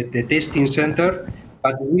mentioned, the testing center,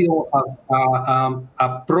 but we don't have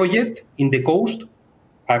a project in the coast,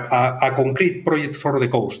 a concrete project for the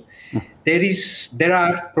coast. There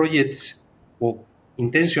are projects, or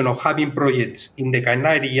intention of having projects in the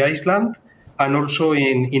Canary Island and also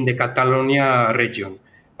in the Catalonia region.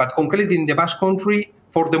 But concretely in the Basque country,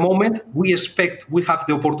 for the moment, we expect we have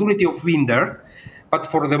the opportunity of being there. But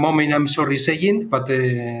for the moment, I'm sorry saying, but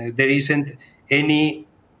there isn't any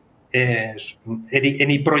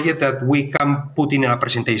project that we can put in a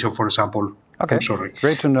presentation, for example. Okay, I'm sorry.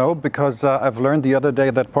 Great to know, because I've learned the other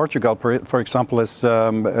day that Portugal, for example, is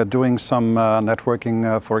doing some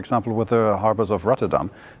networking, for example, with the harbors of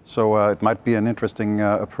Rotterdam. So it might be an interesting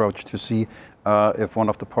approach to see if one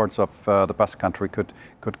of the ports of the Basque country could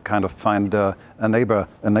kind of find a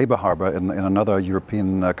neighbor harbor in another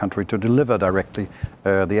European country to deliver directly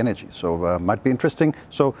the energy. So might be interesting.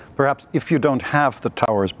 So perhaps if you don't have the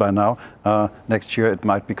towers by now, next year it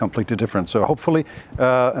might be completely different. So hopefully,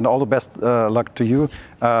 and all the best luck to you,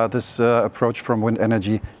 this approach from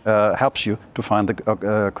WindEnergy helps you to find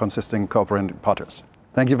the consisting cooperating partners.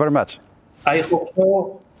 Thank you very much. I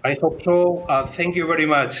hope so. Thank you very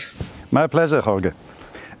much. My pleasure, Jorge.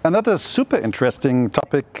 Another super interesting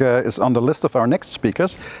topic is on the list of our next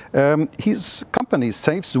speakers. His company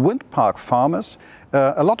saves wind park farmers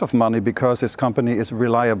a lot of money because his company is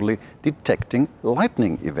reliably detecting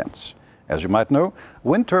lightning events. As you might know,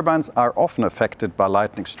 wind turbines are often affected by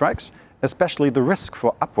lightning strikes, especially the risk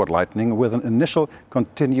for upward lightning with an initial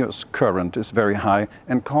continuous current is very high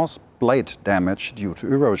and cause blade damage due to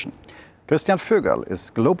erosion. Christian Vögerl is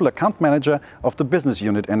Global Account Manager of the Business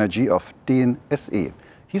Unit Energy of DEN SE.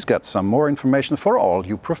 He's got some more information for all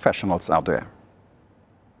you professionals out there.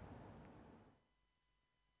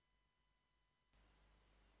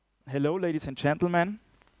 Hello, ladies and gentlemen.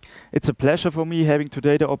 It's a pleasure for me having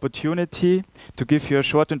today the opportunity to give you a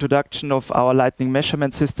short introduction of our lightning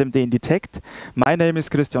measurement system, DEN Detect. My name is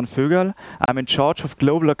Christian Vögerl. I'm in charge of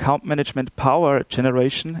global account management power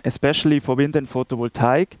generation, especially for wind and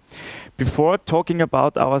photovoltaic. Before talking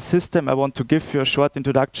about our system, I want to give you a short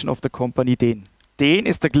introduction of the company DEN. DEN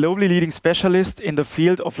is the globally leading specialist in the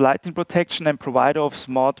field of lightning protection and provider of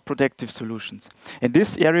smart protective solutions. In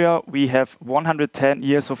this area, we have 110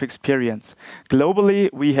 years of experience.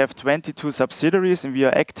 Globally, we have 22 subsidiaries and we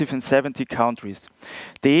are active in 70 countries.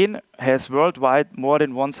 DEN has worldwide more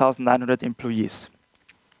than 1,900 employees.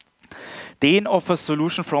 DEN offers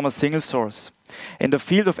solutions from a single source. In the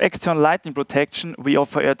field of external lightning protection, we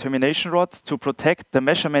offer air termination rods to protect the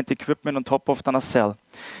measurement equipment on top of the nacelle.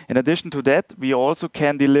 In addition to that, we also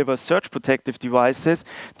can deliver surge protective devices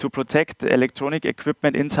to protect the electronic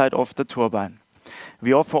equipment inside of the turbine.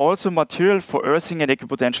 We offer also material for earthing and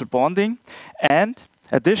equipotential bonding, and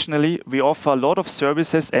additionally, we offer a lot of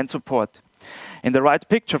services and support. In the right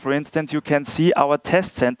picture, for instance, you can see our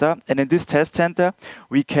test center, and in this test center,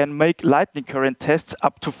 we can make lightning current tests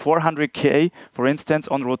up to 400 kA, for instance,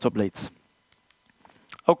 on rotor blades.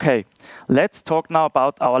 Okay, let's talk now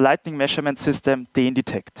about our lightning measurement system, DEN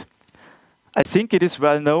Detect. I think it is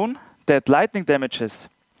well known that lightning damages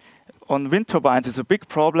on wind turbines is a big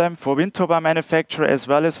problem for wind turbine manufacturer as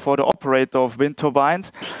well as for the operator of wind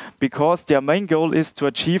turbines, because their main goal is to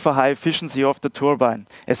achieve a high efficiency of the turbine.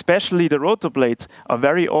 Especially the rotor blades are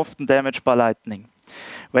very often damaged by lightning.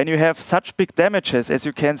 When you have such big damages, as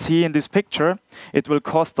you can see in this picture, it will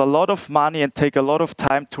cost a lot of money and take a lot of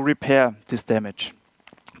time to repair this damage.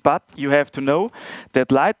 But you have to know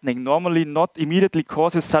that lightning normally not immediately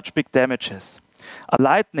causes such big damages. A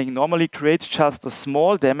lightning normally creates just a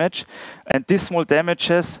small damage, and these small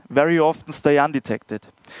damages very often stay undetected.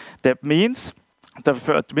 That means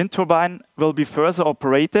the wind turbine will be further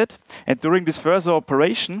operated, and during this further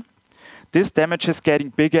operation, this damage is getting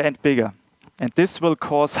bigger and bigger. And this will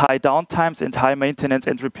cause high downtimes and high maintenance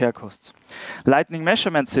and repair costs. Lightning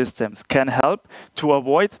measurement systems can help to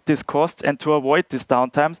avoid these costs and to avoid these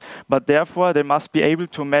downtimes, but therefore they must be able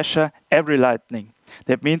to measure every lightning.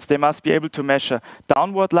 That means they must be able to measure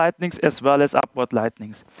downward lightnings as well as upward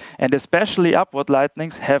lightnings. And especially upward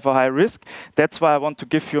lightnings have a high risk. That's why I want to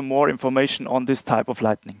give you more information on this type of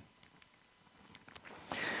lightning.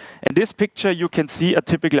 In this picture, you can see a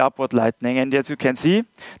typical upward lightning. And as you can see,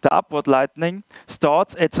 the upward lightning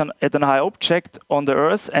starts at an high object on the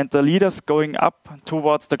Earth and the leaders going up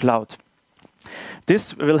towards the cloud.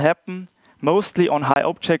 This will happen mostly on high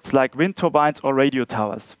objects like wind turbines or radio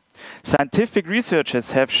towers. Scientific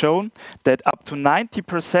researchers have shown that up to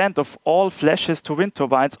 90% of all flashes to wind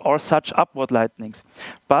turbines are such upward lightnings.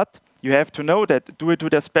 But you have to know that due to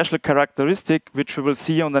their special characteristic, which we will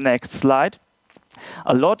see on the next slide,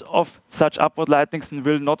 a lot of such upward lightnings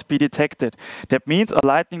will not be detected. That means a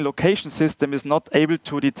lightning location system is not able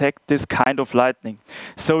to detect this kind of lightning.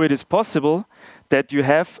 So it is possible that you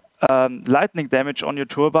have lightning damage on your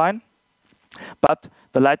turbine, but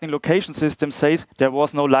the lightning location system says there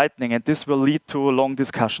was no lightning, and this will lead to long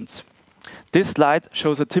discussions. This slide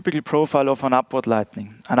shows a typical profile of an upward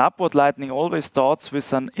lightning. An upward lightning always starts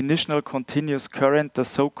with an initial continuous current, the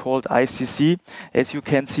so-called ICC, as you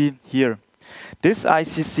can see here. This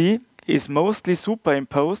ICC is mostly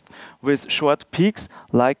superimposed with short peaks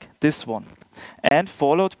like this one, and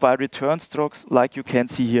followed by return strokes like you can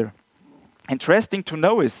see here. Interesting to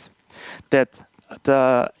know is that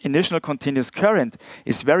the initial continuous current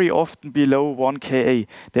is very often below 1 kA.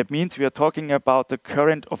 That means we are talking about a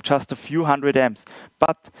current of just a few hundred amps.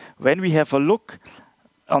 But when we have a look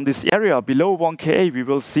on this area below 1 kA, we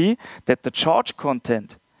will see that the charge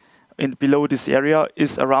content below this area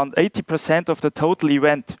is around 80% of the total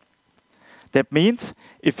event. That means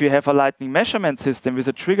if you have a lightning measurement system with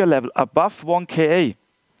a trigger level above 1 kA,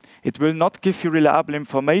 it will not give you reliable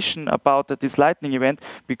information about this lightning event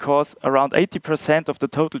because around 80% of the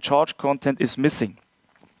total charge content is missing.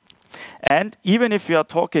 And even if you are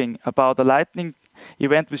talking about a lightning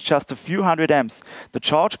event with just a few hundred amps, the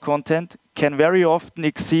charge content can very often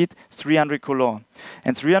exceed 300 coulomb.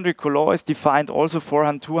 And 300 coulomb is defined also for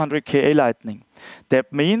a 200 kA lightning.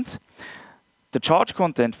 That means the charge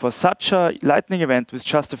content for such a lightning event with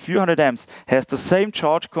just a few hundred amps has the same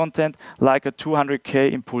charge content like a 200 kA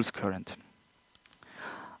impulse current.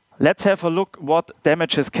 Let's have a look what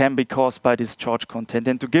damages can be caused by this charge content.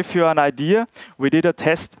 And to give you an idea, we did a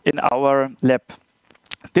test in our lab.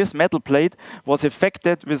 This metal plate was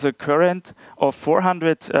affected with a current of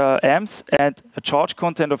 400 amps and a charge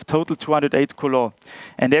content of total 208 coulomb.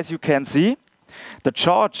 And as you can see, the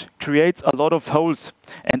charge creates a lot of holes.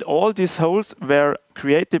 And all these holes were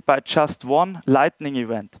created by just one lightning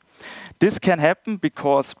event. This can happen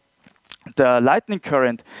because the lightning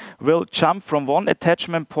current will jump from one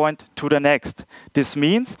attachment point to the next. This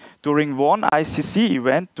means during one ICC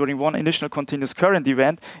event, during one initial continuous current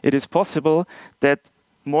event, it is possible that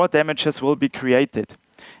more damages will be created.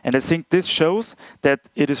 And I think this shows that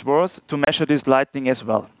it is worth to measure this lightning as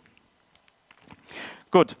well.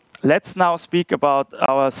 Good. Let's now speak about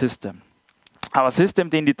our system. Our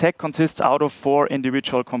system, the Inditec, consists out of 4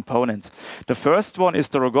 individual components. The first one is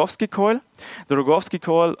the Rogowski coil. The Rogowski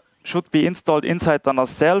coil should be installed inside the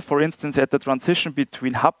nacelle, for instance, at the transition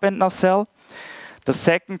between hub and nacelle. The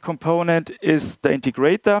second component is the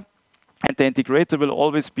integrator, and the integrator will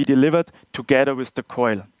always be delivered together with the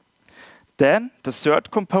coil. Then the third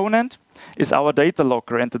component is our data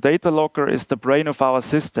locker, and the data locker is the brain of our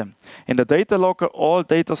system. In the data locker, all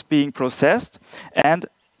data is being processed, and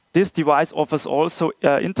this device offers also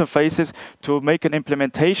interfaces to make an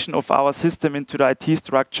implementation of our system into the IT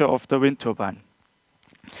structure of the wind turbine.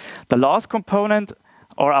 The last component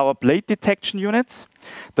are our blade detection units.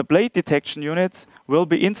 The blade detection units will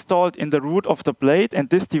be installed in the root of the blade, and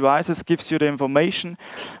this device gives you the information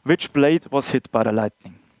which blade was hit by the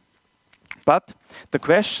lightning. But the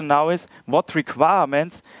question now is, what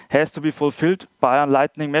requirements has to be fulfilled by a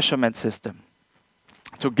lightning measurement system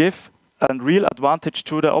to give a real advantage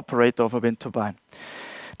to the operator of a wind turbine?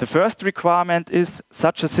 The first requirement is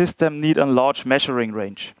such a system needs a large measuring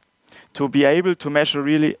range to be able to measure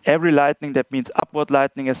really every lightning. That means upward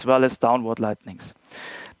lightning as well as downward lightnings.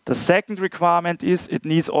 The second requirement is it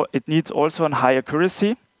needs also a high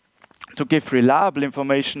accuracy. to give reliable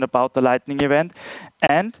information about the lightning event,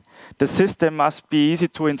 and the system must be easy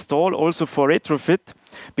to install also for retrofit,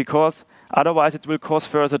 because otherwise it will cause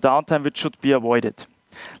further downtime, which should be avoided.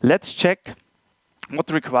 Let's check what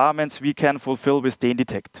requirements we can fulfill with the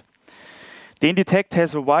InDetect. The InDetect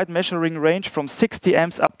has a wide measuring range from 60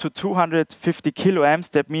 amps up to 250 kiloamps.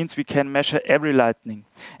 That means we can measure every lightning.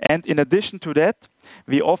 And in addition to that,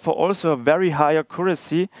 we offer also a very high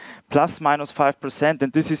accuracy, ±5%,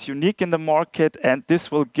 and this is unique in the market, and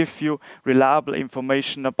this will give you reliable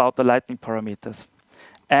information about the lightning parameters.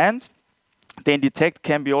 And the InDetect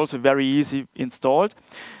can be also very easy installed.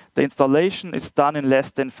 The installation is done in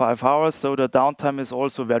less than 5 hours, so the downtime is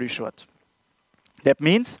also very short. That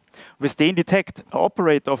means with the InDetect, an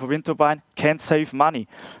operator of a wind turbine can save money.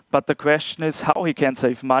 But the question is how he can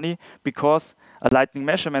save money, because a lightning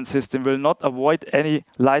measurement system will not avoid any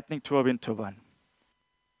lightning to a wind turbine.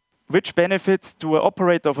 Which benefits do an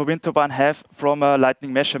operator of a wind turbine have from a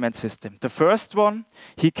lightning measurement system? The first one,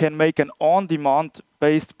 he can make an on-demand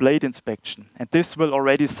based blade inspection, and this will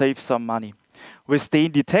already save some money. With the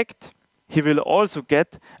InDetect, he will also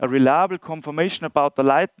get a reliable confirmation about the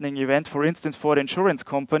lightning event, for instance, for the insurance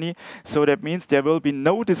company. So that means there will be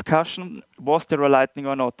no discussion, was there a lightning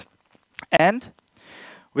or not. And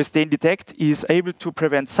with the InDetect, he is able to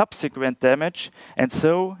prevent subsequent damage, and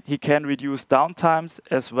so he can reduce downtimes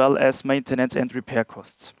as well as maintenance and repair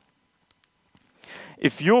costs.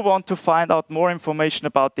 If you want to find out more information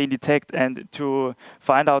about the InDetect and to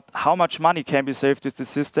find out how much money can be saved with the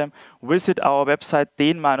system, visit our website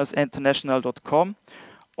den-international.com,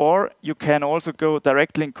 or you can also go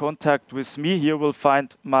directly in contact with me. Here you will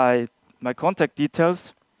find my contact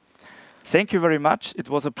details. Thank you very much. It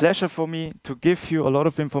was a pleasure for me to give you a lot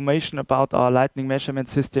of information about our lightning measurement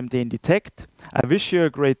system, the InDetect. I wish you a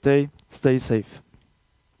great day. Stay safe.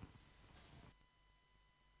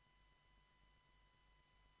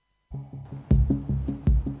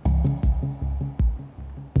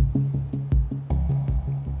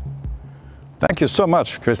 Thank you so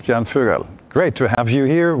much, Christian Vögel. Great to have you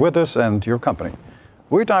here with us and your company.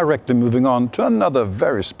 We're directly moving on to another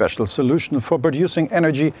very special solution for producing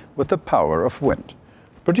energy with the power of wind.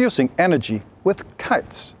 Producing energy with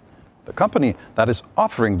kites. The company that is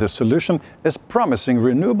offering this solution is promising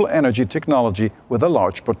renewable energy technology with a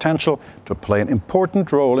large potential to play an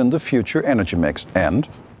important role in the future energy mix and,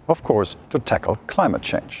 of course, to tackle climate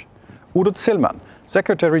change. Udo Zillmann,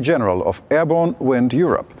 Secretary General of Airborne Wind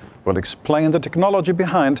Europe, will explain the technology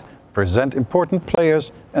behind, present important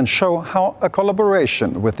players, and show how a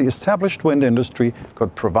collaboration with the established wind industry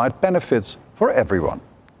could provide benefits for everyone.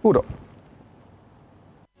 Udo.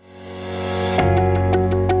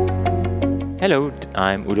 Hello,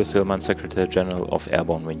 I'm Udo Zillmann, Secretary General of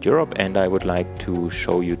Airborne Wind Europe, and I would like to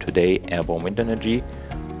show you today airborne wind energy,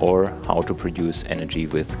 or how to produce energy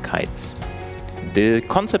with kites. The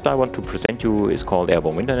concept I want to present you is called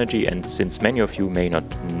airborne wind energy, and since many of you may not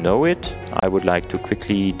know it, I would like to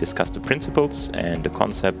quickly discuss the principles and the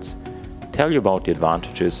concepts, tell you about the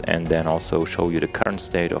advantages, and then also show you the current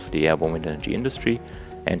state of the airborne wind energy industry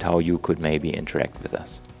and how you could maybe interact with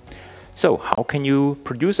us. So, how can you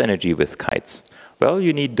produce energy with kites? Well,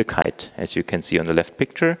 you need the kite, as you can see on the left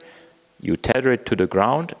picture. You tether it to the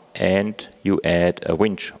ground and you add a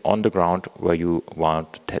winch on the ground where you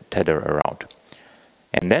want to tether around.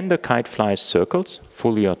 And then the kite flies circles,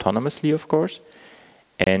 fully autonomously of course,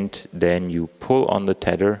 and then you pull on the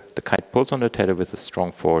tether, the kite pulls on the tether with a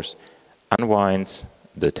strong force, unwinds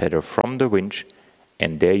the tether from the winch,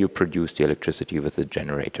 and there you produce the electricity with the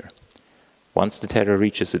generator. Once the tether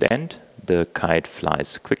reaches its end, the kite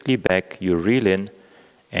flies quickly back, you reel in,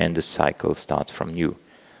 and the cycle starts from new.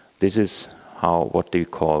 This is what they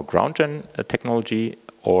call ground gen technology,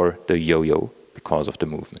 or the yo-yo, because of the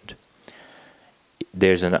movement.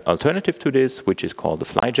 There's an alternative to this, which is called the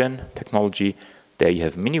fly-gen technology. There you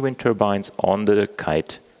have mini wind turbines on the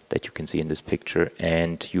kite that you can see in this picture,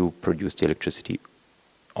 and you produce the electricity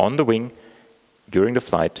on the wing during the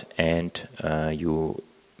flight, and you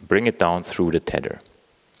bring it down through the tether.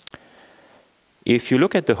 If you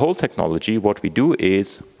look at the whole technology, what we do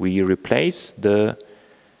is we replace the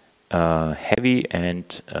heavy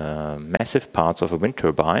and massive parts of a wind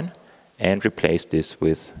turbine and replace this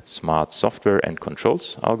with smart software and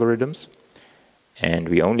controls algorithms. And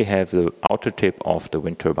we only have the outer tip of the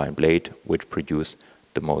wind turbine blade which produce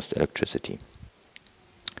the most electricity.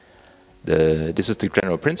 This is the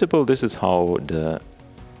general principle. This is how the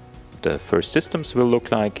first systems will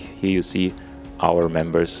look like. Here you see our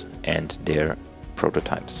members and their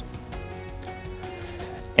prototypes.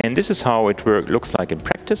 And this is how it looks like in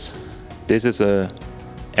practice. This is a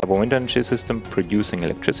airborne wind energy system producing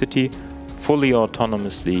electricity, fully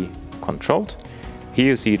autonomously controlled. Here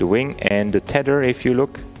you see the wing and the tether, if you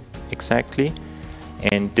look exactly.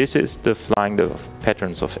 And this is the flying of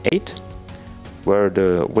patterns of 8, where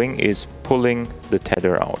the wing is pulling the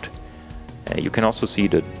tether out. You can also see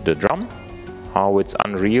the drum, how it's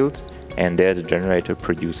unreeled, and there the generator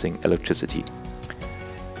producing electricity.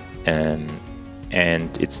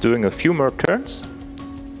 And it's doing a few more turns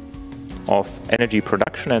of energy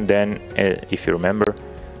production, and then, if you remember,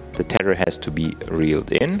 the tether has to be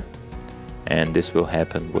reeled in, and this will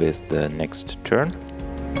happen with the next turn.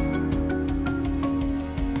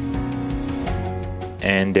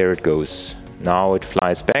 And there it goes. Now it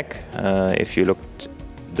flies back. If you looked,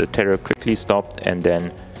 the tether quickly stopped, and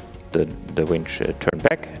then the winch turned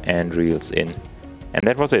back and reels in. And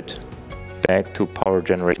that was it. Back to power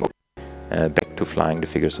generation mode. Back to flying the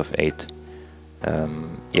figures of 8.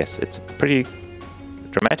 Yes, it's a pretty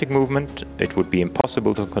dramatic movement. It would be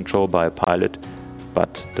impossible to control by a pilot,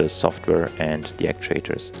 but the software and the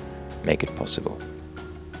actuators make it possible.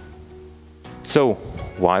 So,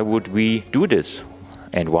 why would we do this?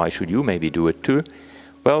 And why should you maybe do it too?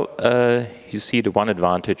 Well, you see the one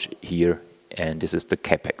advantage here, and this is the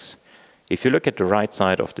CapEx. If you look at the right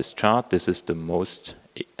side of this chart, this is the most,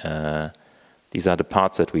 these are the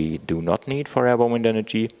parts that we do not need for airborne wind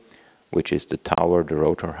energy, which is the tower, the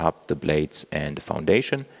rotor hub, the blades, and the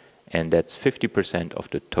foundation. And that's 50% of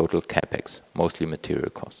the total CapEx, mostly material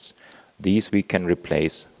costs. These we can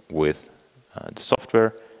replace with the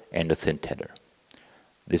software and a thin tether.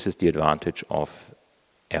 This is the advantage of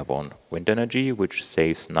airborne wind energy, which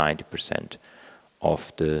saves 90%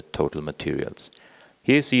 of the total materials.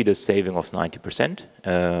 Here you see the saving of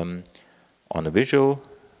 90% on a visual.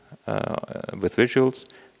 With visuals,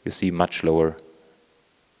 you see much lower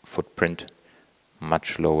footprint,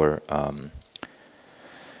 much lower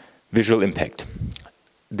visual impact.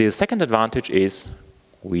 The second advantage is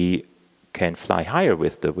we can fly higher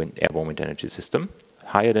with the airborne wind energy system,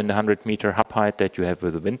 higher than the 100-meter hub height that you have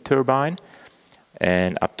with a wind turbine,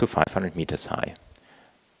 and up to 500 meters high.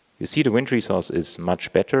 You see the wind resource is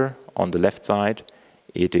much better. On the left side,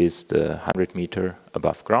 it is the 100-meter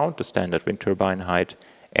above ground, the standard wind turbine height,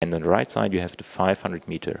 and on the right side you have the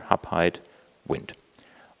 500-meter hub height wind.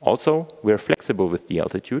 Also, we are flexible with the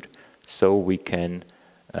altitude, so we can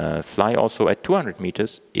fly also at 200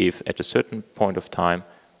 meters if at a certain point of time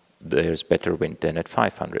there's better wind than at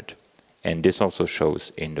 500. And this also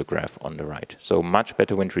shows in the graph on the right. So much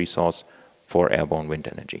better wind resource for airborne wind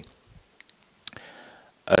energy.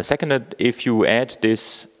 Second, if you add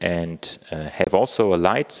this and have also a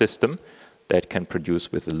light system that can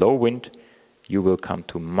produce with a low wind, you will come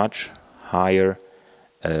to much higher,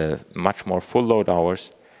 much more full load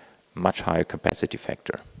hours, much higher capacity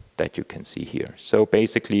factor that you can see here. So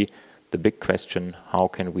basically, the big question, how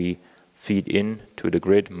can we feed in to the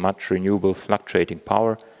grid much renewable fluctuating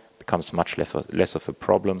power, becomes much less of a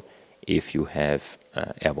problem if you have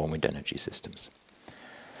airborne wind energy systems.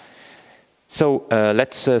 So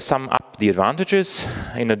let's sum up the advantages.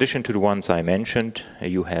 In addition to the ones I mentioned,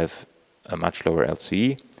 you have a much lower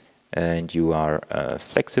LCE, and you are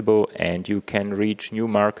flexible, and you can reach new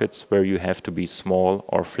markets where you have to be small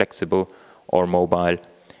or flexible or mobile,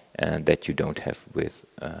 and that you don't have with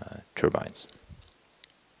turbines.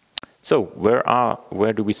 So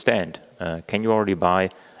where do we stand? Can you already buy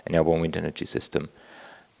an airborne wind energy system?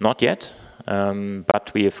 Not yet,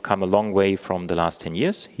 but we have come a long way from the last 10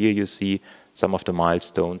 years. Here you see some of the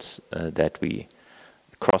milestones that we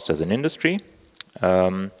crossed as an industry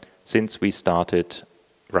since we started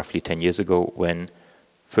roughly 10 years ago, when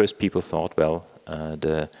first people thought, well,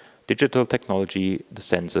 the digital technology, the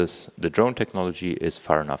sensors, the drone technology is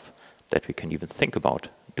far enough that we can even think about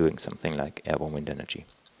doing something like airborne wind energy.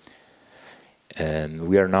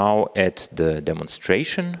 We are now at the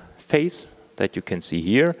demonstration phase that you can see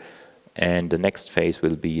here, and the next phase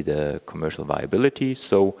will be the commercial viability.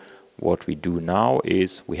 So what we do now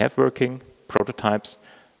is we have working prototypes.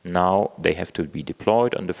 Now they have to be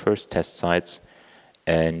deployed on the first test sites,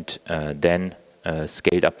 and then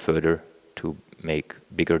scaled up further to make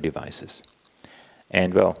bigger devices.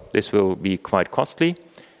 And well, this will be quite costly,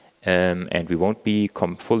 and we won't be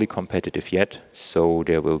fully competitive yet, so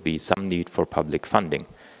there will be some need for public funding.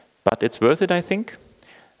 But it's worth it, I think.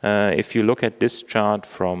 If you look at this chart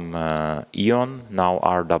from E.ON, now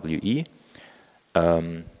RWE,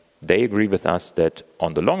 they agree with us that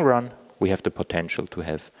on the long run, we have the potential to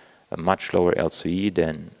have a much lower LCE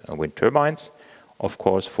than wind turbines. Of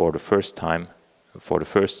course, for the first time, for the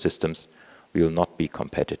first systems, we will not be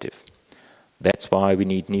competitive. That's why we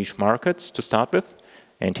need niche markets to start with,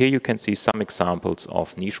 And here you can see some examples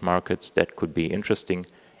of niche markets that could be interesting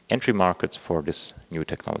entry markets for this new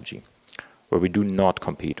technology, where we do not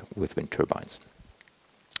compete with wind turbines.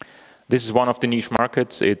 This is one of the niche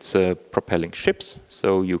markets. It's propelling ships.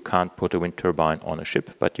 So you can't put a wind turbine on a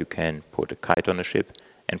ship, but you can put a kite on a ship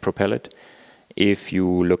and propel it. If you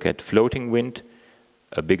look at floating wind,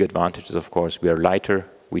 a big advantage is, of course, we are lighter.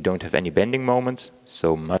 We don't have any bending moments,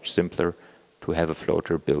 so much simpler to have a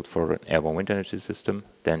floater built for an airborne wind energy system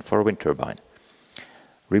than for a wind turbine.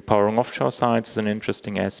 Repowering offshore sites is an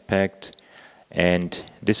interesting aspect. And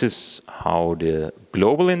this is how the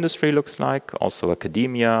global industry looks like. Also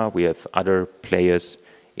academia, we have other players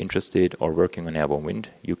interested or working on airborne wind.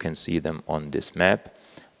 You can see them on this map,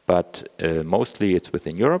 but mostly it's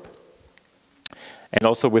within Europe. And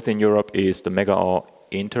also within Europe is the Mega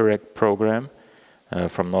Interreg program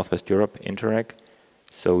from Northwest Europe, Interreg.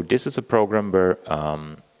 So this is a program where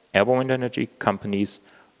airborne wind energy companies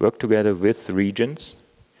work together with regions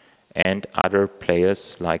and other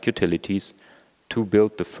players like utilities to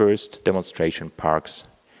build the first demonstration parks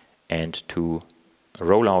and to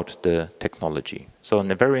roll out the technology. So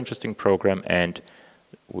a very interesting program, and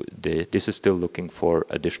this is still looking for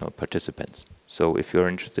additional participants. So if you're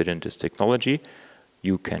interested in this technology,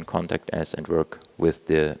 you can contact us and work with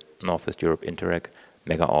the Northwest Europe Interreg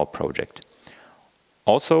Mega project.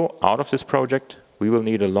 Also, out of this project, we will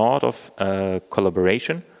need a lot of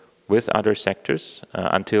collaboration with other sectors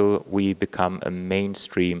until we become a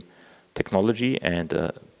mainstream technology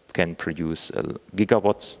and can produce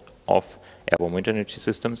gigawatts of airborne wind energy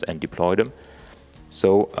systems and deploy them.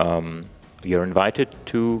 So you're invited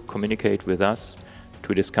to communicate with us,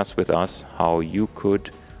 to discuss with us how you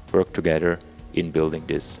could work together in building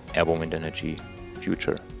this airborne wind energy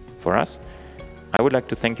future for us. I would like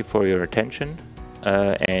to thank you for your attention,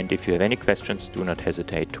 and if you have any questions, do not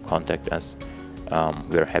hesitate to contact us.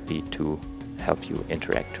 We're happy to help you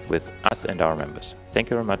interact with us and our members. Thank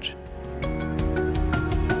you very much.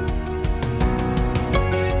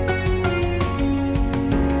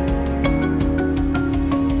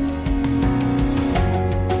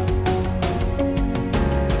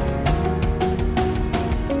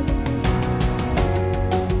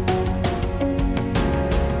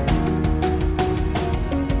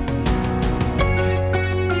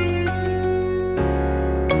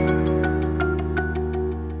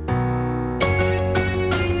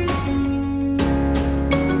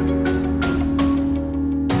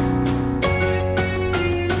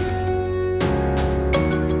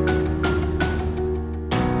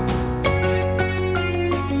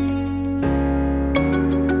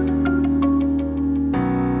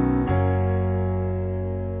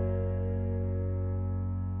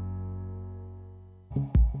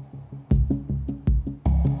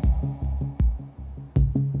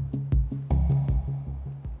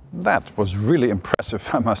 That was really impressive,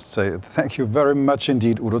 I must say. Thank you very much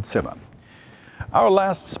indeed, Udo Zillmann. Our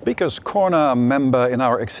last Speaker's Corner member in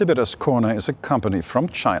our Exhibitors Corner is a company from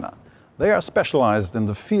China. They are specialized in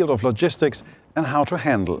the field of logistics and how to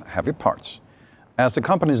handle heavy parts. As the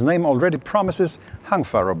company's name already promises,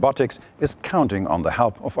 Hangfa Robotics is counting on the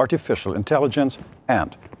help of artificial intelligence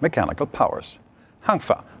and mechanical powers.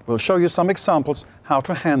 Hangfa will show you some examples how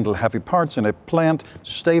to handle heavy parts in a plant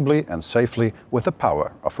stably and safely with the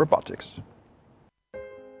power of robotics.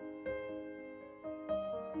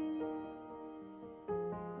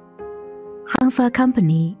 Hangfa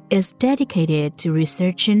Company is dedicated to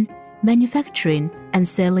researching, manufacturing, and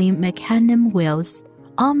selling mechanism wheels,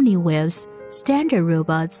 omni wheels, standard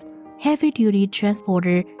robots, heavy-duty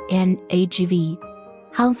transporter, and AGV.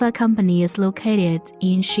 Hangfa Company is located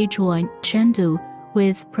in Sichuan, Chengdu,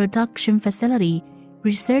 with production facility,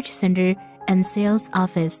 research center, and sales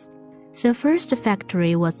office. The first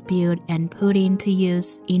factory was built and put into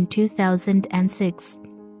use in 2006.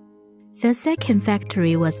 The second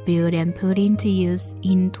factory was built and put into use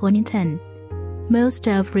in 2010. Most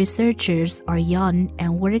of researchers are young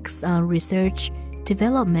and works on research,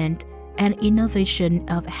 development, and innovation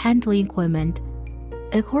of handling equipment.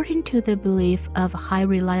 According to the belief of high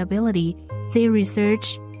reliability, they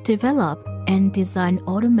research, develop, and design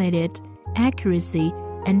automated, accuracy,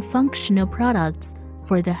 and functional products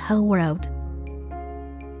for the whole world.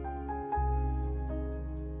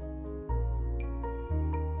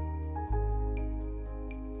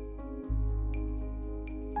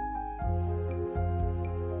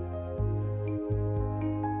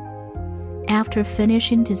 After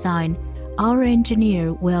finishing design, our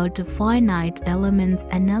engineer will do finite element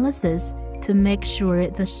analysis to make sure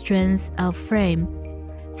the strength of frame.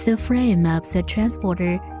 The frame of the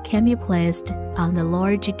transporter can be placed on the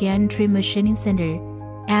large gantry machining center.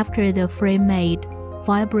 After the frame made,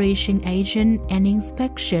 vibration agent and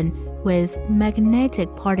inspection with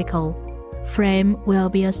magnetic particle. Frame will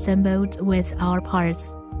be assembled with our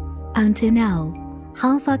parts. Until now,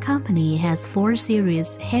 Hanfa Company has 4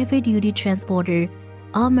 series heavy-duty transporter: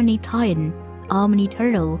 Omni Titan, Omni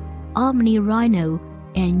Turtle, Omni Rhino,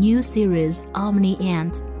 and new series Omni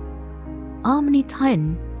Ant. Omni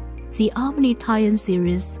Titan. The Omni Titan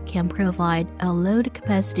series can provide a load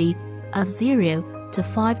capacity of 0 to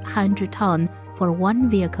 500 tons for one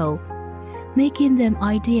vehicle, making them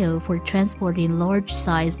ideal for transporting large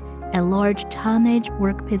size and large tonnage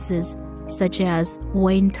workpieces such as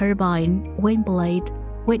wind turbine, wind blade,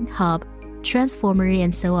 wind hub, transformer,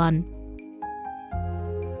 and so on.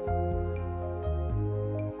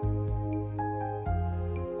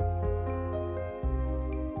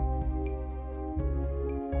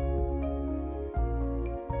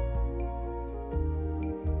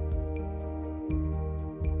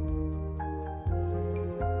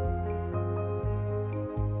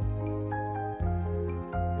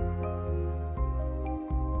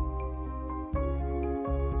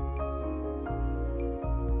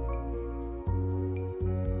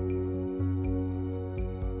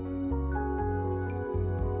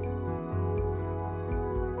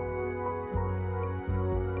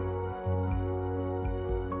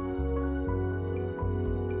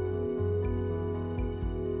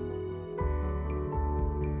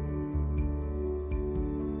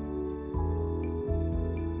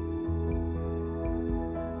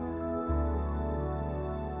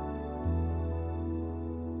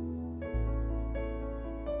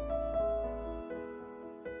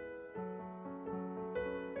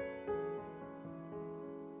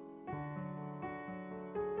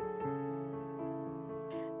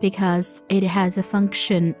 Because it has the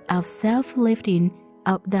function of self-lifting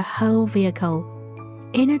up the whole vehicle.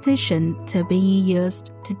 In addition to being used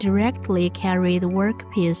to directly carry the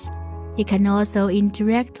workpiece, it can also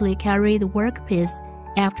indirectly carry the workpiece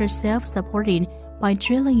after self-supporting by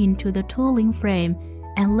drilling into the tooling frame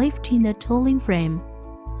and lifting the tooling frame.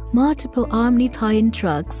 Multiple Omni Titan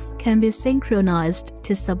trucks can be synchronized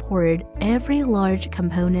to support every large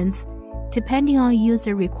components depending on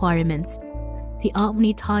user requirements. The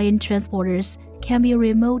Omni Titan transporters can be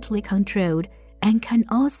remotely controlled and can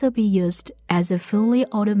also be used as a fully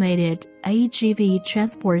automated AGV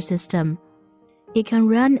transport system. It can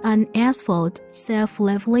run on asphalt,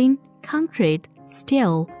 self-leveling, concrete,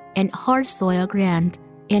 steel, and hard soil ground,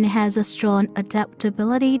 and has a strong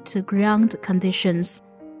adaptability to ground conditions.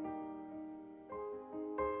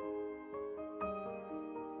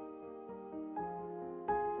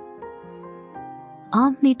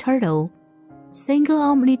 Omni Turtle. Single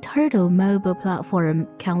Omni Turtle mobile platform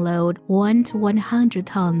can load 1 to 100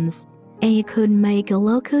 tons, and it could make a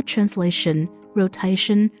local translation,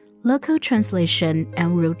 rotation, local translation,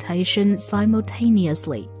 and rotation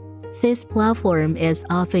simultaneously. This platform is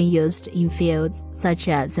often used in fields such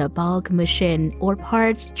as the bulk machine or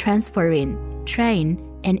parts transferring, train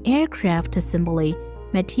and aircraft assembly,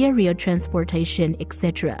 material transportation,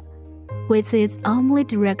 etc. With its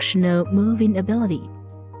omnidirectional moving ability,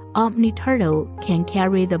 Omni Turtle can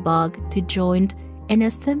carry the bulk to joint and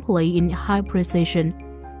assembly in high precision,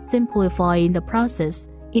 simplifying the process,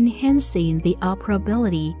 enhancing the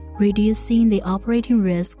operability, reducing the operating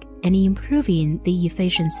risk, and improving the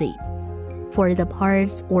efficiency. For the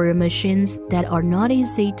parts or machines that are not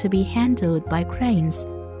easy to be handled by cranes,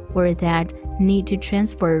 or that need to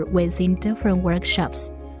transfer within different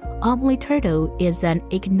workshops, Omni Turtle is an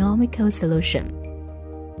economical solution.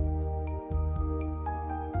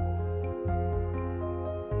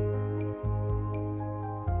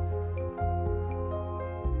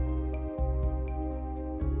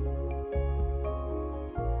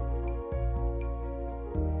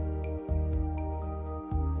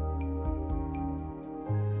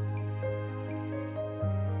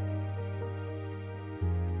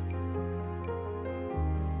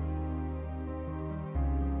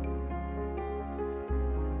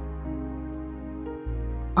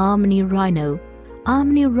 Omni Rhino.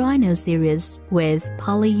 Omni Rhino series with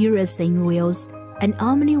polyurethane wheels and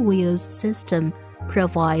Omni Wheels system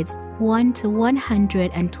provides 1 to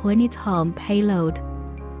 120 ton payload.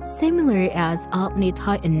 Similar as Omni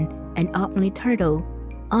Titan and Omni Turtle,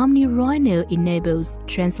 Omni Rhino enables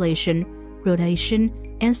translation,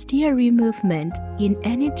 rotation, and steering movement in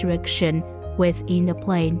any direction within the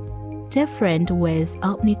plane. Different with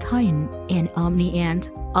Omni Titan and Omni Ant,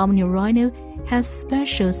 Omni Rhino has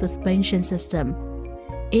special suspension system,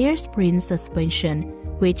 air spring suspension,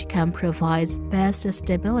 which can provide best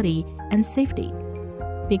stability and safety.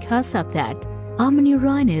 Because of that, Omni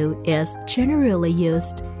Rhino is generally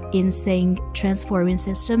used in sync transforming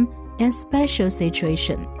system and special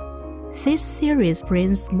situation. This series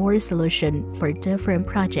brings more solutions for different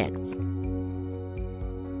projects.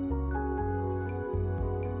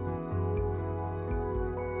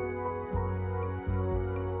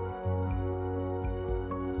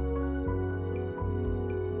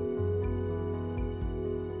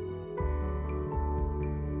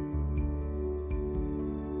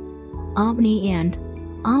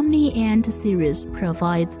 Omni-End series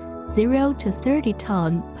provides 0 to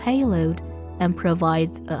 30-ton payload and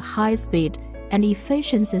provides a high-speed and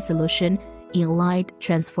efficiency solution in light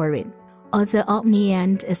transferring. Although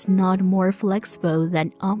Omni-End is not more flexible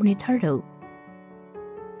than Omni-Turtle.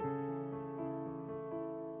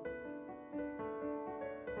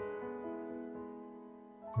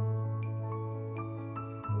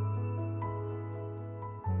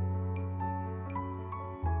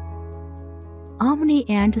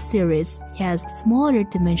 Omni-End series has smaller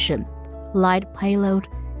dimension, light payload,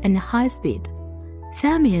 and high speed.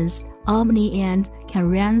 That means Omni-End can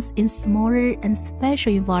run in smaller and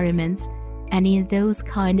special environments and in those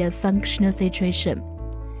kind of functional situations.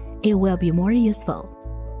 It will be more useful.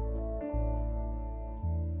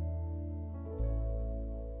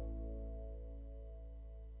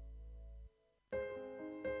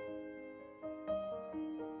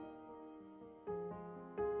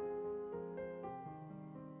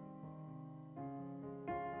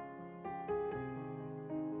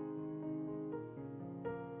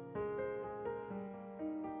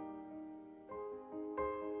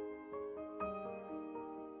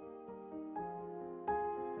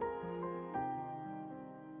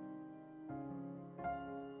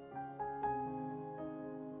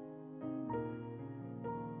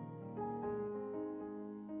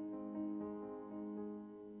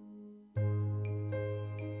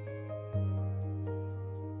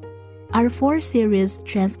 Our 4 series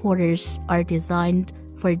transporters are designed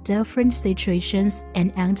for different situations,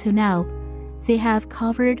 and until now, they have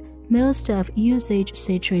covered most of usage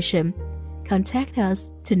situation. Contact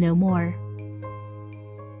us to know more.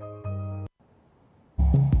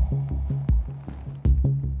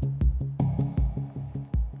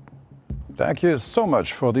 Thank you so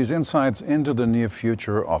much for these insights into the near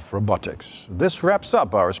future of robotics. This wraps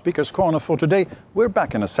up our Speaker's Corner for today. We're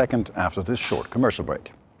back in a second after this short commercial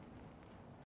break.